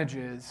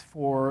advantages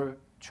for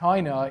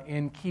China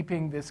in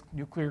keeping this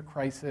nuclear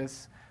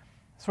crisis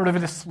sort of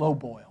at a slow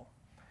boil,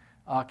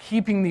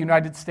 keeping the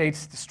United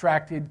States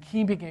distracted,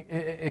 keeping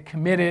it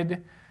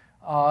committed.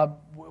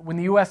 When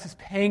the U.S. is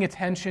paying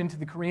attention to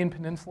the Korean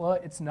Peninsula,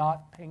 it's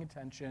not paying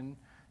attention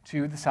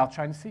to the South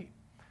China Sea,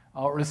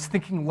 or is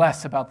thinking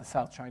less about the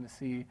South China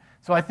Sea.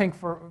 So I think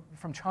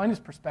from China's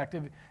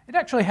perspective, it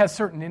actually has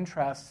certain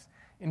interests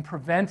in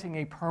preventing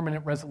a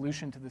permanent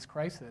resolution to this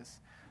crisis.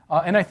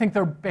 And I think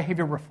their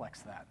behavior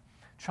reflects that.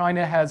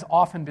 China has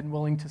often been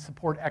willing to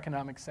support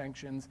economic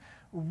sanctions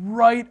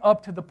right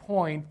up to the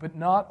point, but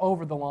not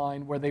over the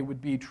line, where they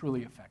would be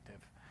truly effective.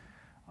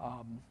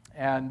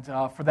 And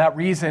for that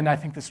reason, I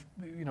think this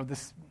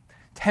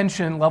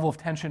level of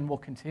tension will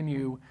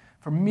continue.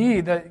 For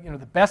me,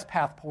 the best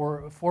path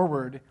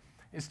forward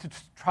is to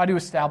try to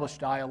establish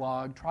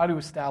dialogue, try to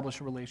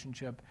establish a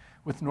relationship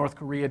with North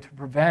Korea to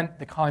prevent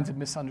the kinds of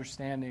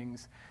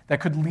misunderstandings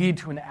that could lead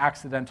to an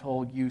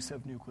accidental use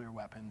of nuclear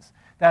weapons.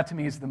 That, to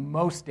me, is the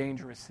most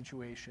dangerous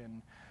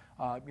situation.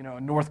 A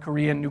North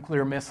Korean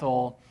nuclear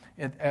missile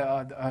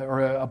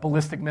or a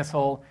ballistic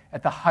missile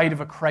at the height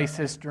of a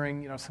crisis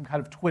during some kind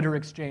of Twitter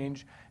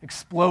exchange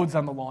explodes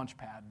on the launch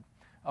pad,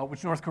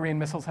 which North Korean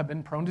missiles have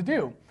been prone to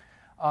do.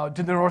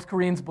 Do the North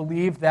Koreans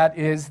believe that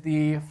is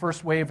the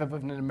first wave of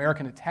an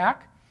American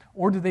attack,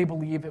 or do they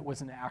believe it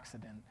was an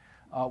accident?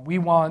 We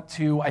want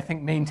to, I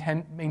think,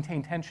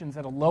 maintain tensions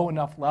at a low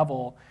enough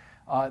level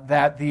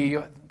that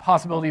the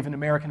possibility of an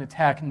American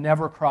attack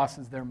never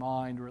crosses their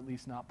mind, or at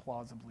least not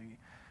plausibly,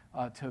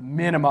 to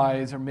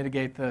minimize or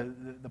mitigate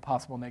the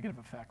possible negative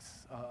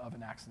effects of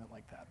an accident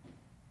like that.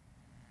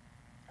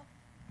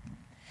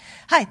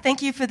 Hi,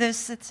 thank you for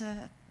this. It's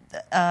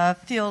a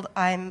field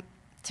I'm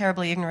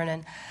terribly ignorant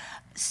in.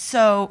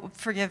 So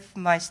forgive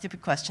my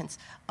stupid questions.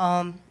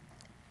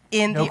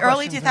 In the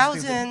early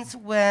 2000s,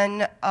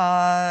 when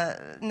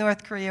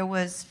North Korea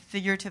was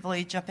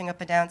figuratively jumping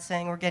up and down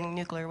saying we're getting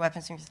nuclear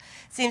weapons, it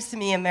seems to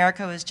me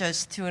America was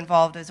just too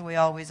involved, as we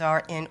always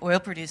are, in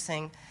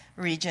oil-producing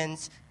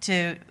regions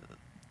to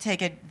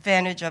take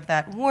advantage of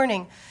that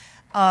warning.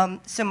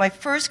 So my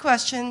first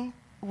question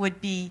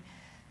would be,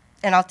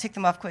 and I'll tick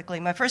them off quickly.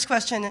 My first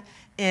question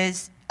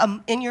is,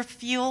 in your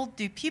field,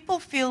 do people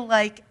feel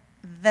like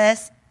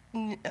this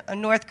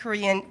North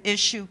Korean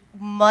issue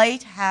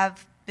might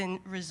have been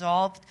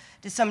resolved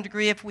to some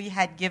degree if we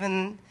had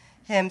given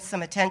him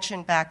some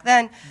attention back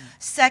then?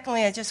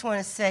 Secondly, I just want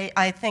to say,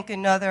 I think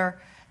another,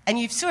 and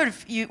we've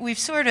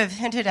sort of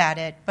hinted at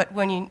it, but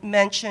when you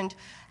mentioned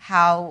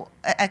how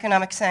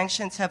economic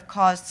sanctions have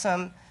caused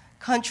some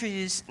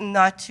countries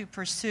not to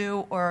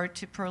pursue or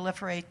to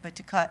proliferate, but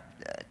to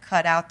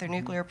cut out their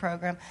nuclear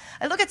program.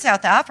 I look at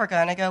South Africa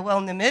and I go,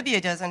 well,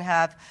 Namibia doesn't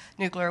have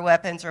nuclear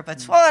weapons, or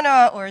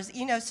Botswana, or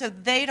so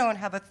they don't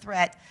have a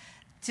threat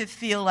to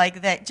feel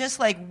like that. Just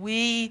like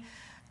we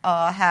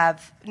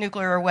have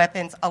nuclear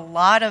weapons, a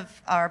lot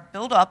of our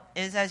buildup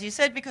is, as you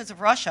said, because of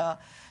Russia.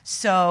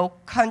 So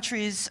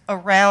countries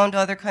around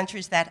other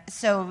countries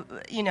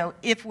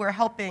if we're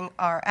helping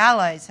our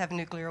allies have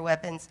nuclear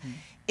weapons,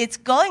 it's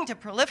going to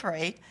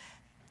proliferate.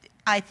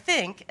 I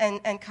think,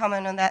 and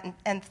comment on that.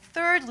 And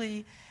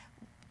thirdly,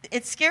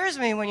 it scares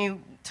me when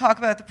you talk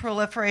about the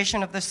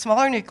proliferation of the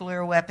smaller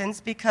nuclear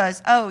weapons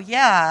because, oh,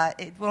 yeah,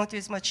 it won't do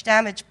as much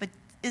damage, but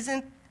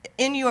isn't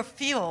in your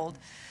field,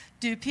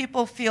 do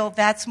people feel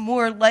that's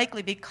more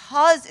likely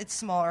because it's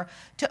smaller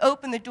to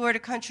open the door to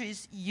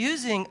countries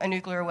using a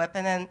nuclear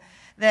weapon and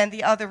then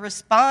the other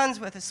responds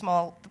with a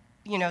small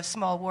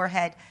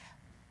warhead?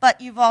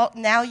 But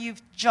now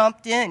you've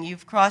jumped in,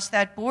 you've crossed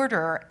that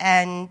border,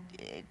 and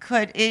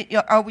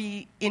are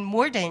we in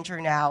more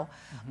danger now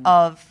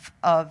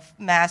of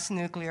mass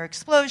nuclear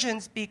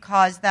explosions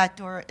because that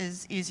door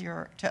is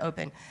easier to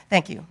open?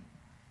 Thank you.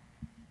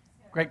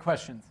 Great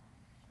questions.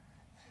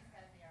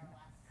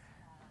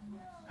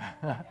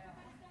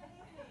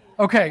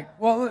 Okay,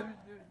 well,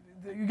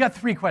 you got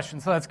 3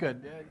 questions, so that's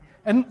good.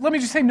 And let me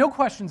just say, no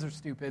questions are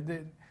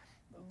stupid.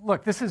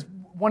 Look, this is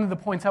one of the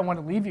points I want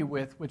to leave you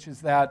with, which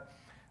is that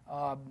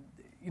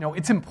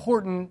it's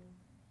important,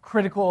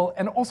 critical,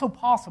 and also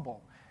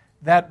possible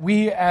that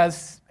we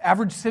as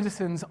average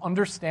citizens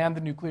understand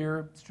the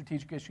nuclear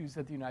strategic issues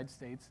that the United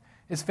States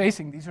is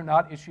facing. These are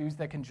not issues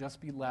that can just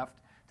be left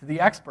to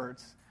the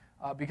experts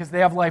because they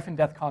have life and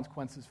death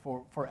consequences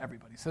for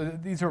everybody. So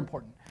these are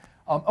important.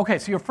 Okay,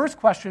 so your first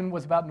question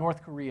was about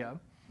North Korea,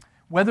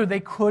 whether they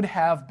could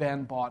have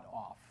been bought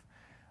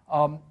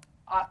off.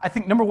 I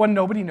think, number one,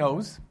 nobody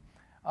knows.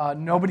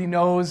 Nobody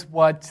knows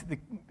what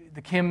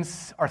the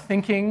Kims are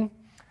thinking.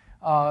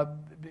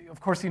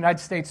 Of course, the United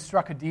States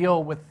struck a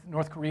deal with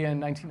North Korea in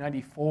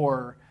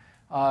 1994,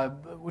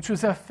 which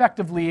was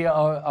effectively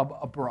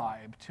a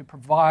bribe to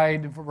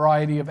provide a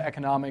variety of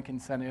economic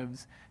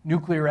incentives,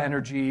 nuclear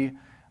energy,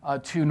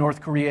 to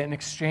North Korea in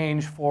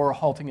exchange for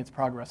halting its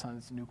progress on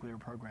its nuclear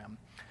program.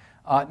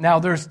 Now,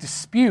 there's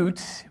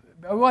dispute.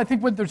 Well, I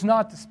think what there's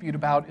not dispute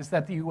about is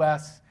that the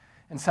U.S.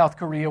 and South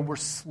Korea were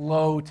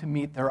slow to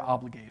meet their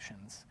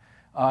obligations.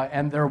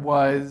 And there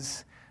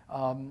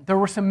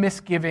were some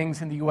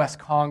misgivings in the U.S.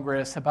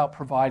 Congress about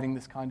providing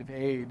this kind of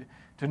aid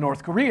to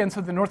North Korea. And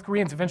so the North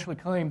Koreans eventually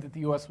claimed that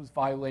the U.S. was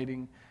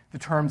violating the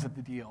terms of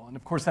the deal. And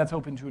of course, that's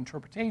open to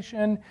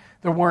interpretation.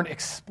 There weren't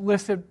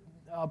explicit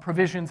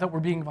provisions that were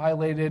being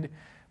violated,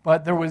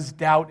 but there was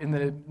doubt in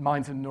the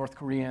minds of North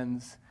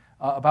Koreans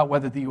about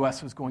whether the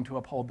U.S. was going to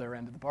uphold their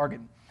end of the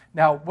bargain.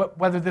 Now,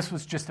 whether this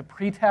was just a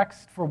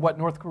pretext for what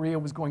North Korea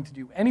was going to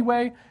do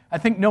anyway, I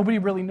think nobody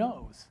really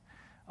knows.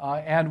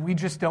 And we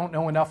just don't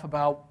know enough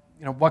about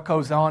what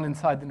goes on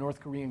inside the North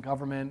Korean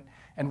government,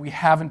 and we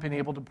haven't been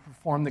able to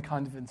perform the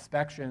kind of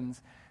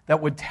inspections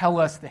that would tell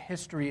us the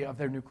history of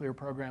their nuclear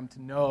program to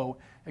know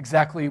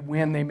exactly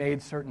when they made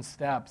certain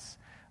steps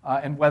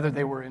and whether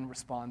they were in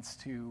response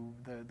to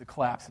the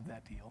collapse of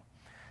that deal.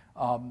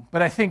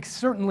 But I think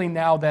certainly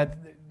now that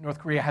North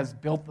Korea has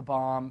built the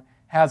bomb,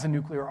 has a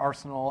nuclear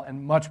arsenal,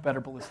 and much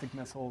better ballistic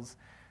missiles,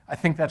 I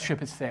think that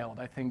ship has sailed.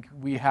 I think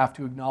we have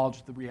to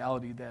acknowledge the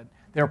reality that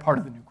they're part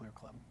of the nuclear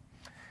club.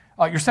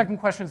 Your second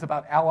question is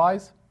about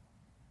allies.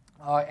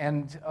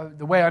 And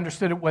the way I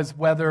understood it was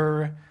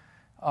whether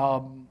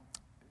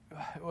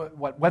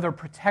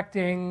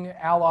protecting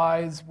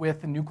allies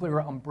with a nuclear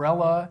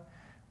umbrella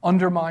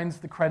undermines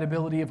the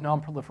credibility of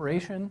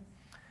nonproliferation.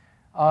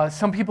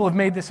 Some people have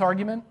made this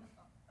argument.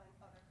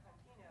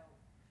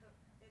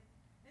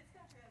 This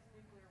country has a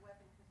nuclear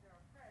weapon because they're our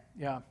friends.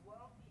 Yeah.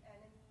 Won't the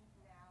enemy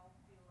now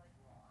feel like,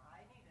 well,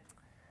 I need it?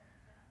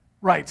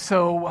 Right.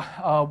 So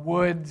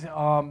would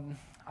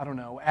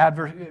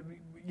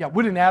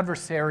an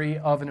adversary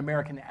of an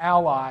American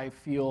ally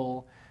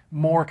feel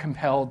more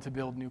compelled to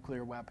build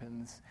nuclear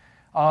weapons?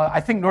 I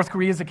think North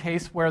Korea is a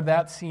case where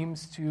that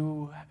seems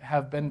to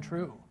have been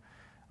true.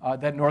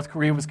 That North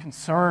Korea was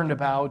concerned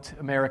about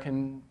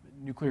American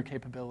nuclear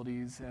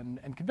capabilities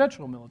and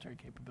conventional military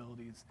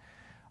capabilities.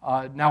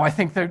 Now, I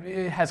think that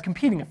it has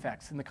competing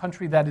effects. In the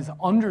country that is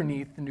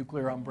underneath the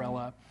nuclear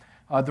umbrella,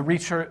 the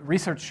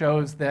research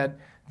shows that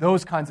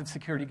those kinds of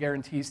security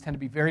guarantees tend to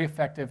be very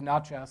effective,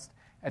 not just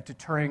at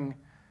deterring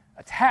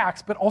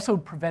attacks, but also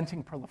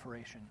preventing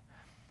proliferation.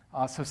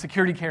 So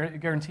security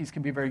guarantees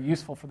can be very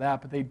useful for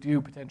that, but they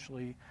do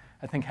potentially,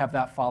 I think, have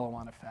that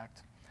follow-on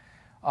effect.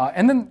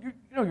 And then,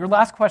 your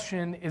last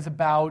question is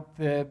about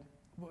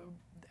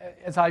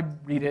as I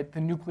read it,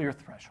 the nuclear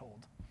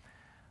threshold.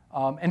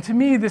 And to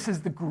me, this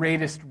is the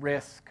greatest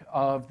risk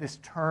of this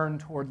turn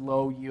toward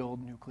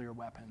low-yield nuclear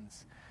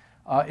weapons,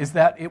 is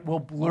that it will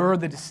blur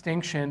the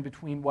distinction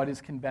between what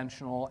is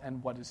conventional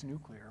and what is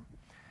nuclear.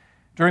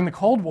 During the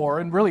Cold War,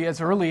 and really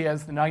as early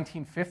as the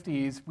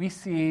 1950s, we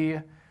see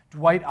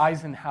Dwight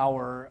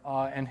Eisenhower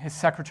and his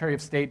Secretary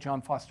of State,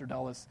 John Foster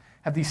Dulles,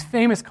 have these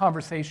famous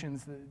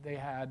conversations that they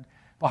had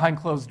behind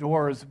closed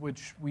doors,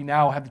 which we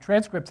now have the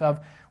transcripts of,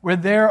 where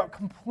they're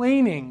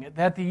complaining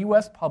that the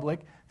U.S.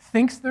 public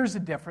thinks there's a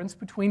difference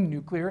between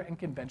nuclear and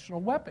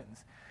conventional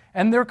weapons.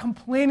 And they're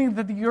complaining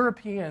that the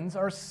Europeans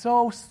are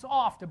so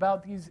soft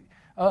about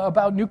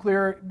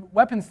nuclear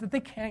weapons that they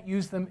can't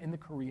use them in the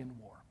Korean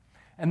War.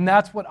 And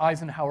that's what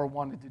Eisenhower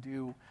wanted to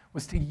do,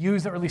 was to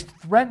use, or at least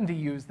threaten to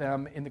use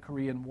them in the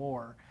Korean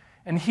War.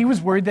 And he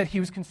was worried that he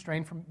was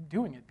constrained from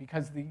doing it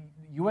because the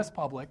U.S.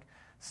 public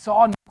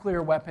saw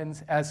nuclear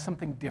weapons as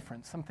something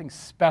different, something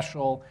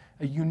special,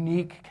 a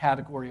unique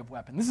category of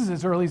weapon. This is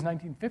as early as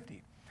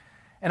 1950.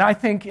 And I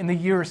think in the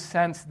years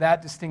since,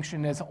 that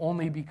distinction has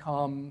only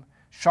become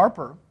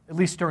sharper, at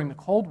least during the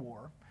Cold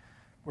War,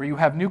 where you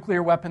have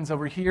nuclear weapons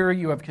over here,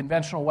 you have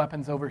conventional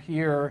weapons over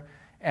here,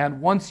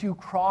 and once you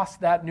cross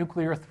that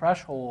nuclear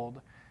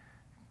threshold,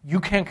 you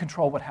can't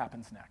control what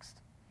happens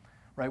next.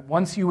 Right?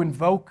 Once you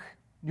invoke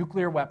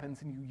nuclear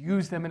weapons and you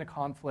use them in a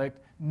conflict,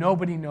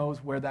 nobody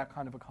knows where that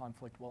kind of a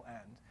conflict will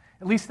end.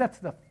 At least that's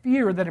the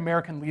fear that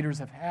American leaders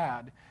have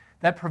had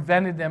that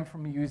prevented them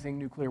from using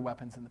nuclear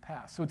weapons in the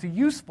past. So it's a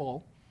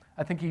useful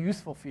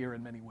fear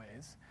in many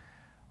ways.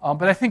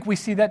 But I think we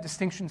see that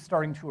distinction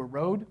starting to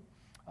erode.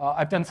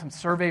 I've done some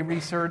survey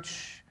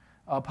research,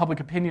 public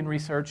opinion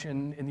research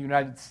in the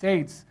United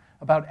States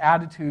about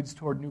attitudes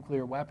toward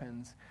nuclear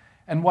weapons.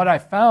 And what I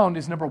found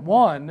is, number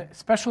one,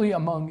 especially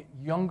among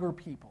younger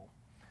people.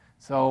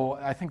 So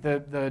I think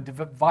the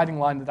dividing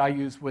line that I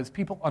used was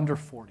people under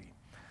 40.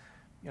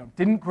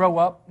 Didn't grow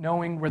up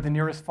knowing where the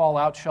nearest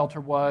fallout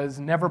shelter was,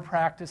 never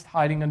practiced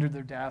hiding under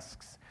their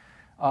desks,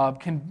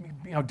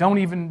 don't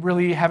even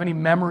really have any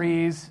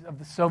memories of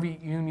the Soviet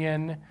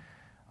Union.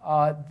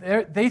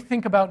 They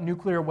think about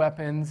nuclear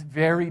weapons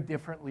very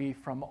differently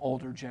from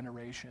older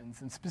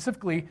generations. And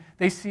specifically,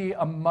 they see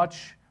a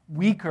much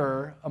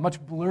weaker, a much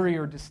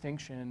blurrier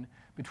distinction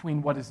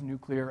between what is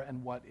nuclear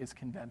and what is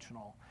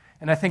conventional.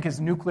 And I think as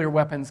nuclear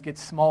weapons get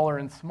smaller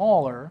and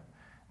smaller,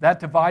 that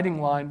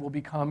dividing line will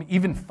become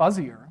even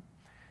fuzzier.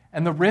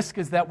 And the risk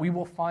is that we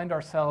will find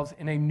ourselves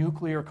in a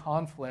nuclear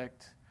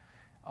conflict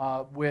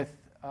with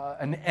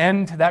an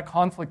end to that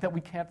conflict that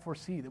we can't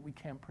foresee, that we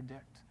can't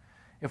predict.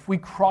 If we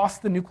cross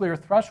the nuclear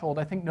threshold,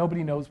 I think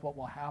nobody knows what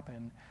will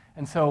happen.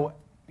 And so,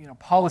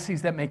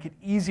 policies that make it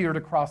easier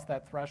to cross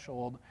that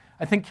threshold,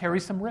 I think carry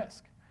some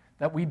risk,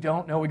 that we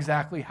don't know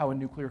exactly how a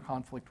nuclear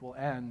conflict will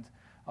end,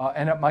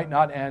 and it might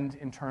not end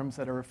in terms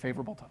that are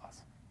favorable to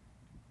us.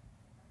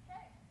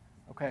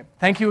 Okay,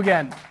 thank you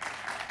again.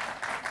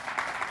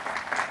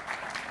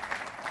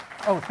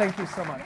 Oh, thank you so much.